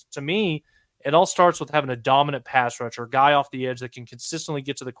 years, to me, it all starts with having a dominant pass rusher, a guy off the edge that can consistently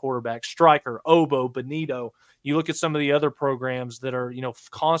get to the quarterback. Striker, Obo, Benito. You look at some of the other programs that are,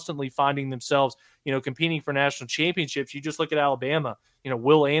 constantly finding themselves, competing for national championships. You just look at Alabama,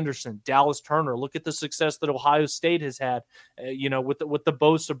 Will Anderson, Dallas Turner. Look at the success that Ohio State has had, with the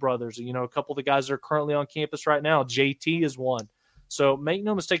Bosa brothers. A couple of the guys that are currently on campus right now. JT is one. So make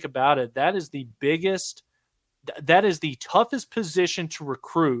no mistake about it. That is the toughest position to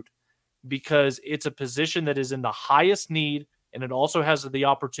recruit, because it's a position that is in the highest need, and it also has the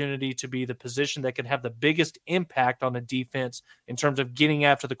opportunity to be the position that can have the biggest impact on the defense in terms of getting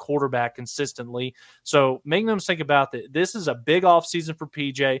after the quarterback consistently. So make no mistake about it. This is a big offseason for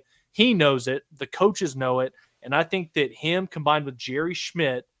PJ. He knows it. The coaches know it. And I think that him combined with Jerry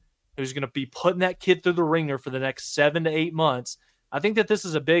Schmidt, who's going to be putting that kid through the ringer for the next 7 to 8 months, I think that this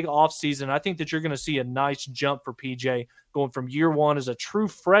is a big offseason. I think that you're going to see a nice jump for PJ going from year one as a true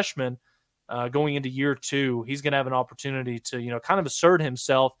freshman going into year two. He's going to have an opportunity to, kind of assert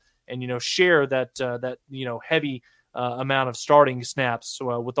himself and, share that heavy amount of starting snaps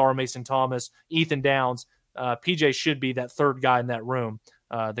with R. Mason Thomas, Ethan Downs. PJ should be that third guy in that room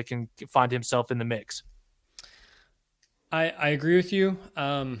that can find himself in the mix. I agree with you.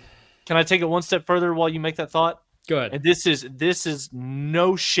 Can I take it one step further while you make that thought? Go ahead. And this is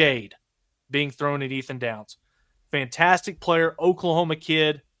no shade being thrown at Ethan Downs. Fantastic player, Oklahoma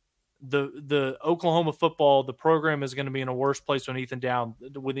kid. The Oklahoma football, the program is going to be in a worse place when Ethan Downs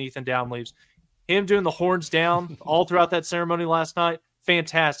leaves. Him doing the horns down all throughout that ceremony last night,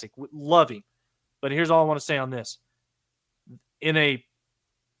 fantastic, love him. But here's all I want to say on this: in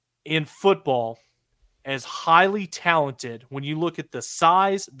football, as highly talented, when you look at the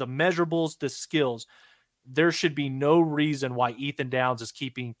size, the measurables, the skills, there should be no reason why Ethan Downs is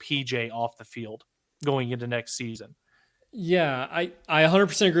keeping PJ off the field going into next season. Yeah, I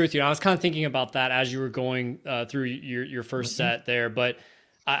 100% agree with you. I was kind of thinking about that as you were going through your first set there, but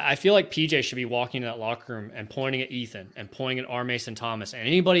I feel like PJ should be walking in that locker room and pointing at Ethan and pointing at R. Mason Thomas and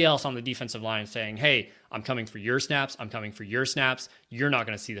anybody else on the defensive line saying, hey, I'm coming for your snaps. I'm coming for your snaps. You're not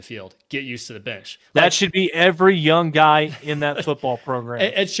going to see the field. Get used to the bench. That should be every young guy in that football program.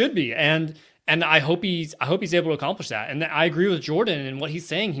 It should be. And I hope he's able to accomplish that. And I agree with Jordan and what he's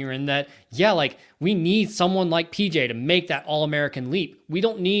saying here in that, yeah, like we need someone like PJ to make that All-American leap. We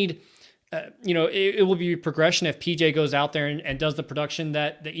don't need, it will be progression if PJ goes out there and does the production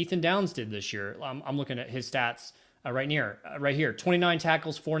that Ethan Downs did this year. I'm looking at his stats right here, 29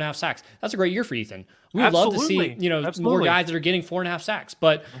 tackles, 4.5 sacks. That's a great year for Ethan. We would love to see, more guys that are getting 4.5 sacks.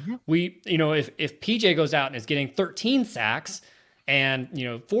 But if PJ goes out and is getting 13 sacks and,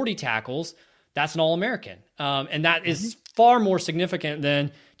 40 tackles, that's an All-American. And that is far more significant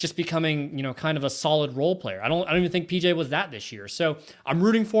than just becoming, kind of a solid role player. I don't even think PJ was that this year. So I'm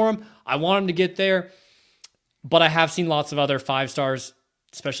rooting for him. I want him to get there. But I have seen lots of other 5-stars,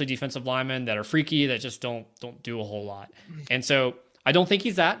 especially defensive linemen, that are freaky, that just don't do a whole lot. And so I don't think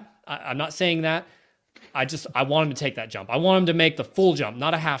he's that. I'm not saying that. I want him to take that jump. I want him to make the full jump,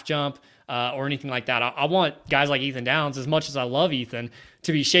 not a half jump or anything like that. I want guys like Ethan Downs, as much as I love Ethan,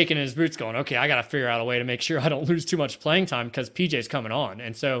 to be shaking in his boots going, okay, I got to figure out a way to make sure I don't lose too much playing time because PJ's coming on.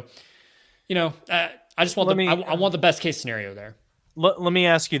 And so, I just want I want the best case scenario there. Let me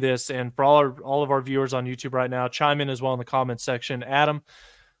ask you this, and for all of our viewers on YouTube right now, chime in as well in the comments section. Adam,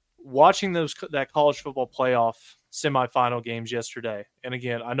 watching that college football playoff semifinal games yesterday, and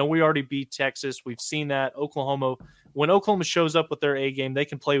again, I know we already beat Texas. We've seen that Oklahoma, when Oklahoma shows up with their A game, they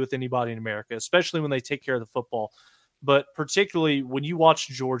can play with anybody in America, especially when they take care of the football. But particularly when you watched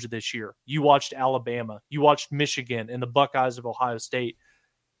Georgia this year, you watched Alabama, you watched Michigan and the Buckeyes of Ohio State.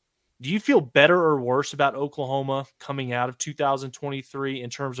 Do you feel better or worse about Oklahoma coming out of 2023 in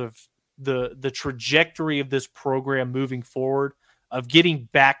terms of the trajectory of this program moving forward, of getting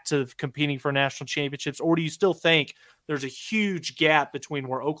back to competing for national championships? Or do you still think there's a huge gap between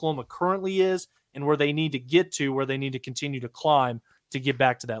where Oklahoma currently is and where they need to get to, where they need to continue to climb to get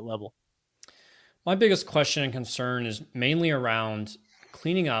back to that level? My biggest question and concern is mainly around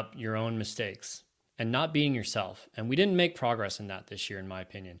cleaning up your own mistakes and not being yourself. And we didn't make progress in that this year, in my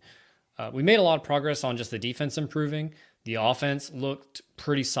opinion. We made a lot of progress on just the defense improving. The offense looked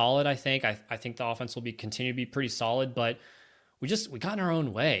pretty solid, I think. I think the offense will continue to be pretty solid, but we got in our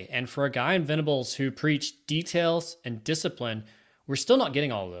own way. And for a guy in Venables who preached details and discipline, we're still not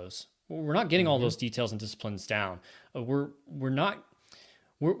getting all of those. We're not getting all those details and disciplines down. We're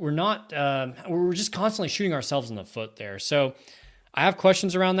just constantly shooting ourselves in the foot there. So I have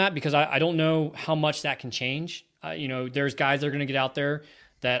questions around that because I don't know how much that can change. There's guys that are going to get out there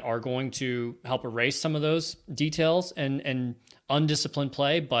that are going to help erase some of those details and undisciplined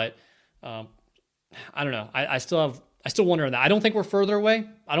play. But I don't know. I still wonder on that. I don't think we're further away.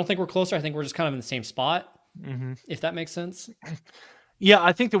 I don't think we're closer. I think we're just kind of in the same spot, if that makes sense. Yeah,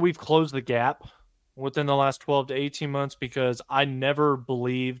 I think that we've closed the gap within the last 12 to 18 months because I never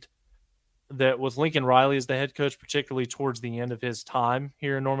believed that with Lincoln Riley as the head coach, particularly towards the end of his time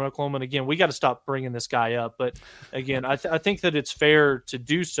here in Norman, Oklahoma. And again, we got to stop bringing this guy up. But again, I think that it's fair to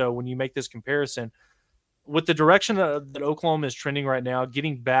do so when you make this comparison. With the direction that Oklahoma is trending right now,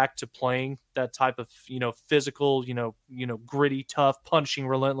 getting back to playing that type of, physical, gritty, tough, punching,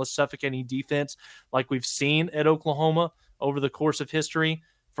 relentless, suffocating defense like we've seen at Oklahoma over the course of history,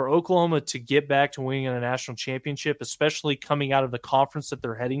 for Oklahoma to get back to winning a national championship, especially coming out of the conference that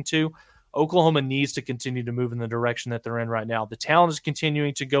they're heading to, Oklahoma needs to continue to move in the direction that they're in right now. The talent is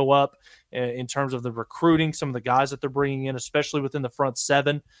continuing to go up in terms of the recruiting, some of the guys that they're bringing in, especially within the front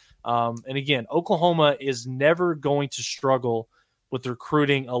seven. And again, Oklahoma is never going to struggle with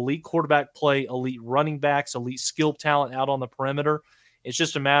recruiting elite quarterback play, elite running backs, elite skill talent out on the perimeter. It's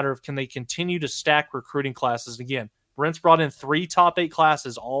just a matter of, can they continue to stack recruiting classes? Again, Brent's brought in 3 top 8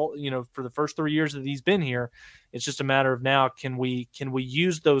 classes all, for the first 3 years that he's been here. It's just a matter of now, can we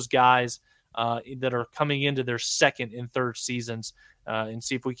use those guys that are coming into their second and third seasons and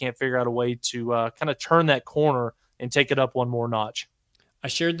see if we can't figure out a way to kind of turn that corner and take it up one more notch. I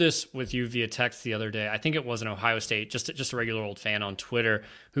shared this with you via text the other day. I think it was an Ohio State, just a regular old fan on Twitter,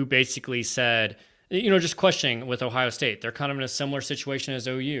 who basically said, just questioning with Ohio State. They're kind of in a similar situation as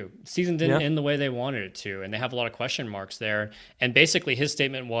OU. Season didn't end the way they wanted it to, and they have a lot of question marks there. And basically his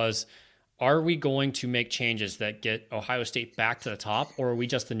statement was, are we going to make changes that get Ohio State back to the top, or are we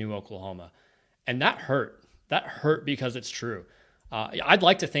just the new Oklahoma? And that hurt. That hurt because it's true. I'd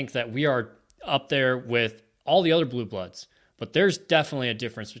like to think that we are up there with all the other blue bloods, but there's definitely a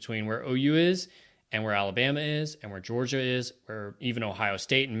difference between where OU is and where Alabama is and where Georgia is, where even Ohio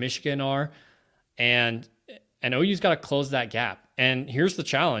State and Michigan are. And OU's got to close that gap. And here's the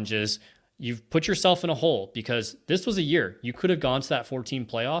challenge is you've put yourself in a hole because this was a year. You could have gone to that 14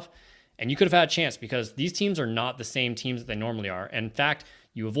 playoff and you could have had a chance because these teams are not the same teams that they normally are. And in fact,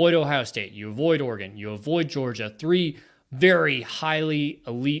 you avoid Ohio State, you avoid Oregon, you avoid Georgia, 3 very highly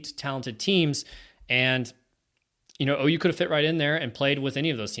elite, talented teams. And, OU could have fit right in there and played with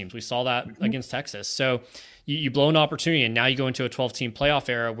any of those teams. We saw that against Texas. So you blow an opportunity, and now you go into a 12-team playoff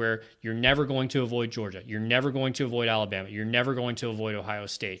era where you're never going to avoid Georgia. You're never going to avoid Alabama. You're never going to avoid Ohio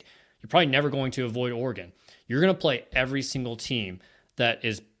State. You're probably never going to avoid Oregon. You're going to play every single team that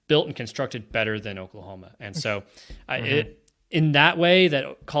is built and constructed better than Oklahoma. And so in that way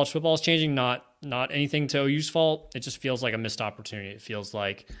that college football is changing, not anything to OU's fault, it just feels like a missed opportunity. It feels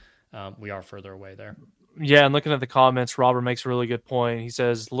like we are further away there. Yeah, and looking at the comments, Robert makes a really good point. He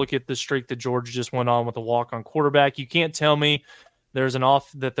says, look at the streak that Georgia just went on with a walk-on quarterback. You can't tell me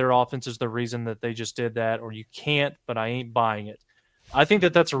that their offense is the reason that they just did that, or you can't, but I ain't buying it. I think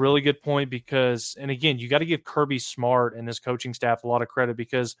that that's a really good point because, and again, you got to give Kirby Smart and this coaching staff a lot of credit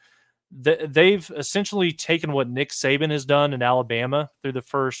because they've essentially taken what Nick Saban has done in Alabama through the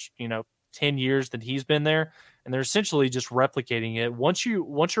first, 10 years that he's been there, and they're essentially just replicating it. Once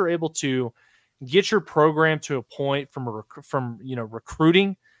you're able to get your program to a point from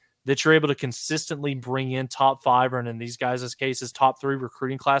recruiting that you're able to consistently bring in top 5, or in these guys' cases, top 3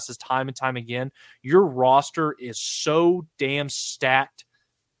 recruiting classes time and time again, your roster is so damn stacked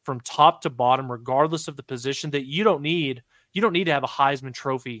from top to bottom, regardless of the position, that you don't need to have a Heisman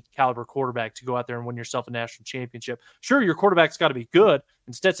Trophy caliber quarterback to go out there and win yourself a national championship. Sure, your quarterback's got to be good,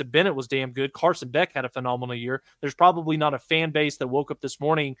 and Stetson Bennett was damn good. Carson Beck had a phenomenal year. There's probably not a fan base that woke up this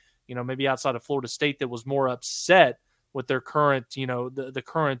morning, maybe outside of Florida State, that was more upset with their current, the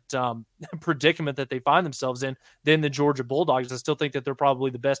current predicament that they find themselves in than the Georgia Bulldogs. I still think that they're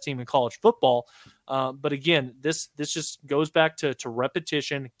probably the best team in college football. But again, this just goes back to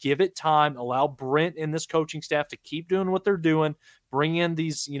repetition. Give it time. Allow Brent and this coaching staff to keep doing what they're doing. Bring in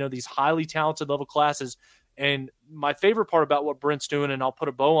these highly talented level classes. And my favorite part about what Brent's doing, and I'll put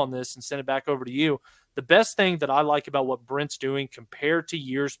a bow on this and send it back over to you, the best thing that I like about what Brent's doing compared to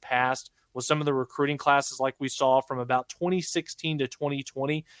years past with some of the recruiting classes like we saw from about 2016 to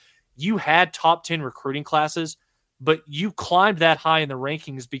 2020, you had top 10 recruiting classes, but you climbed that high in the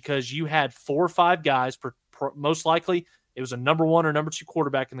rankings because you had 4 or 5 guys, most likely it was a number 1 or number 2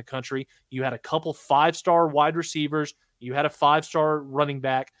 quarterback in the country. You had a couple 5-star wide receivers. You had a 5-star running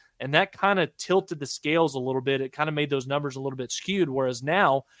back, and that kind of tilted the scales a little bit. It kind of made those numbers a little bit skewed, whereas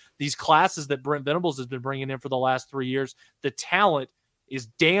now these classes that Brent Venables has been bringing in for the last 3 years, the talent is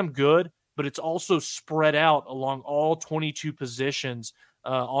damn good, but it's also spread out along all 22 positions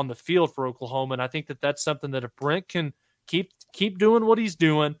on the field for Oklahoma. And I think that that's something that if Brent can keep doing what he's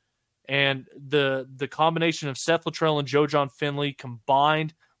doing, and the combination of Seth Luttrell and Joe John Finley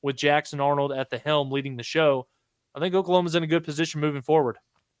combined with Jackson Arnold at the helm leading the show, I think Oklahoma's in a good position moving forward.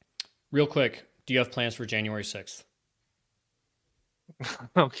 Real quick, do you have plans for January 6th?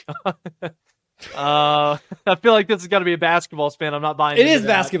 Oh, God. I feel like this has got to be a basketball spin. I'm not buying it. It is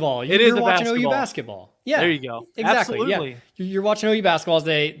basketball. You're watching basketball. OU basketball. Yeah, there you go. Exactly. Absolutely. Yeah. You're watching OU basketball as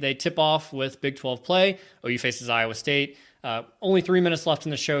they tip off with Big 12 play. OU faces Iowa State. Only 3 minutes left in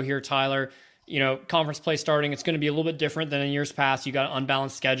the show here, Tyler. Conference play starting. It's going to be a little bit different than in years past. You got an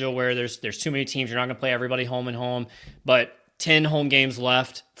unbalanced schedule where there's too many teams. You're not going to play everybody home and home, but 10 home games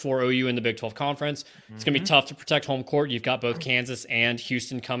left for OU in the Big 12 Conference. It's going to be tough to protect home court. You've got both Kansas and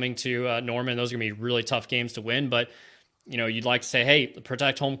Houston coming to Norman. Those are going to be really tough games to win. But, you'd like to say, hey,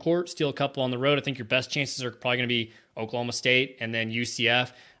 protect home court, steal a couple on the road. I think your best chances are probably going to be Oklahoma State and then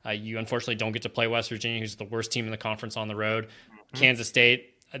UCF. You unfortunately don't get to play West Virginia, who's the worst team in the conference, on the road. Kansas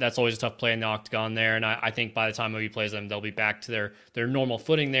State, that's always a tough play in the octagon there. And I think by the time OU plays them, they'll be back to their normal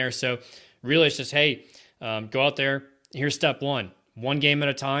footing there. So really it's just, hey, go out there. Here's step one game at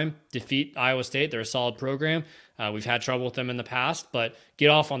a time, defeat Iowa State. They're a solid program. We've had trouble with them in the past, but get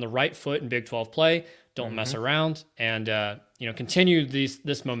off on the right foot in Big 12 play. Don't mess around, and continue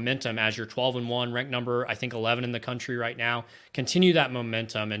this momentum as you're 12-1, ranked number, I think, 11 in the country right now. Continue that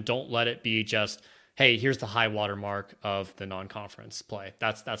momentum, and don't let it be just, hey, here's the high water mark of the non-conference play.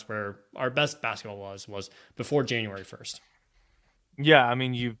 That's where our best basketball was before January 1st. Yeah, I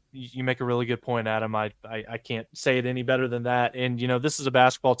mean, you make a really good point, Adam. I can't say it any better than that. And, this is a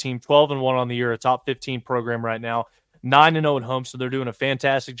basketball team, 12-1 on the year, a top 15 program right now, 9-0 at home. So they're doing a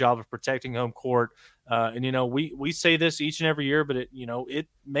fantastic job of protecting home court. And, we say this each and every year, but it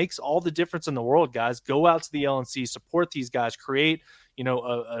makes all the difference in the world, guys. Go out to the LNC, support these guys, create,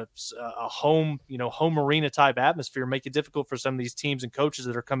 a home, home arena type atmosphere, make it difficult for some of these teams and coaches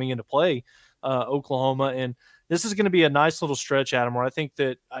that are coming into play, Oklahoma. And this is going to be a nice little stretch, Adam, where I think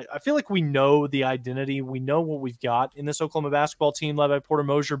that I feel like we know the identity. We know what we've got in this Oklahoma basketball team led by Porter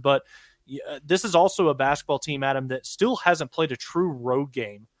Moser, but this is also a basketball team, Adam, that still hasn't played a true road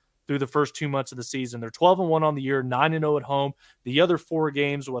game through the first 2 months of the season. They're 12-1 on the year, 9-0 at home. The other 4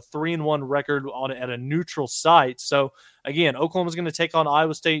 games with a 3-1 record at a neutral site. So again, Oklahoma's going to take on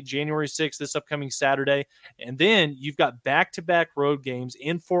Iowa State January 6th, this upcoming Saturday. And then you've got back-to-back road games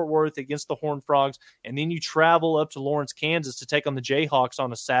in Fort Worth against the Horned Frogs. And then you travel up to Lawrence, Kansas to take on the Jayhawks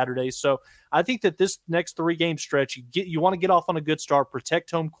on a Saturday. So I think that this next 3-game stretch, you want to get off on a good start,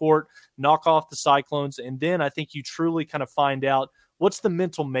 protect home court, knock off the Cyclones. And then I think you truly kind of find out what's the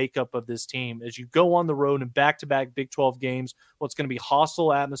mental makeup of this team as you go on the road in back-to-back Big 12 games, what's going to be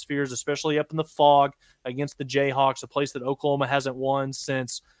hostile atmospheres, especially up in the Fog against the Jayhawks, a place that Oklahoma hasn't won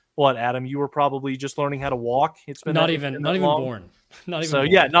since, what, Adam? You were probably just learning how to walk. It's been not even born. Not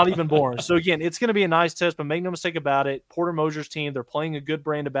even born. So, again, it's going to be a nice test, but make no mistake about it. Porter Moser's team, they're playing a good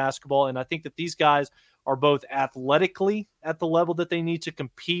brand of basketball, and I think that these guys are both athletically at the level that they need to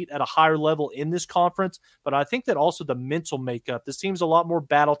compete at a higher level in this conference, but I think that also the mental makeup. This team's a lot more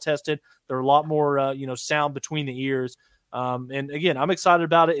battle-tested. They're a lot more, sound between the ears. And, again, I'm excited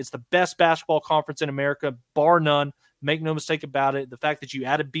about it. It's the best basketball conference in America, bar none. Make no mistake about it. The fact that you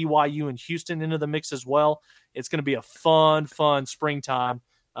added BYU and Houston into the mix as well, it's going to be a fun springtime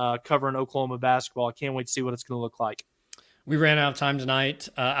covering Oklahoma basketball. I can't wait to see what it's going to look like. We ran out of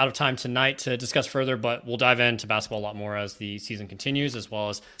time tonight to discuss further, but we'll dive into basketball a lot more as the season continues, as well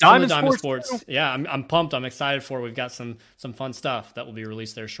as Diamond Sports. Yeah, I'm pumped. I'm excited for it. We've got some fun stuff that will be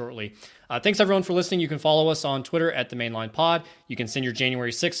released there shortly. Thanks everyone for listening. You can follow us on Twitter at the Mainline Pod. You can send your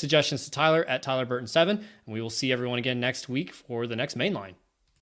January 6th suggestions to Tyler at TylerBurton7, and we will see everyone again next week for the next Mainline.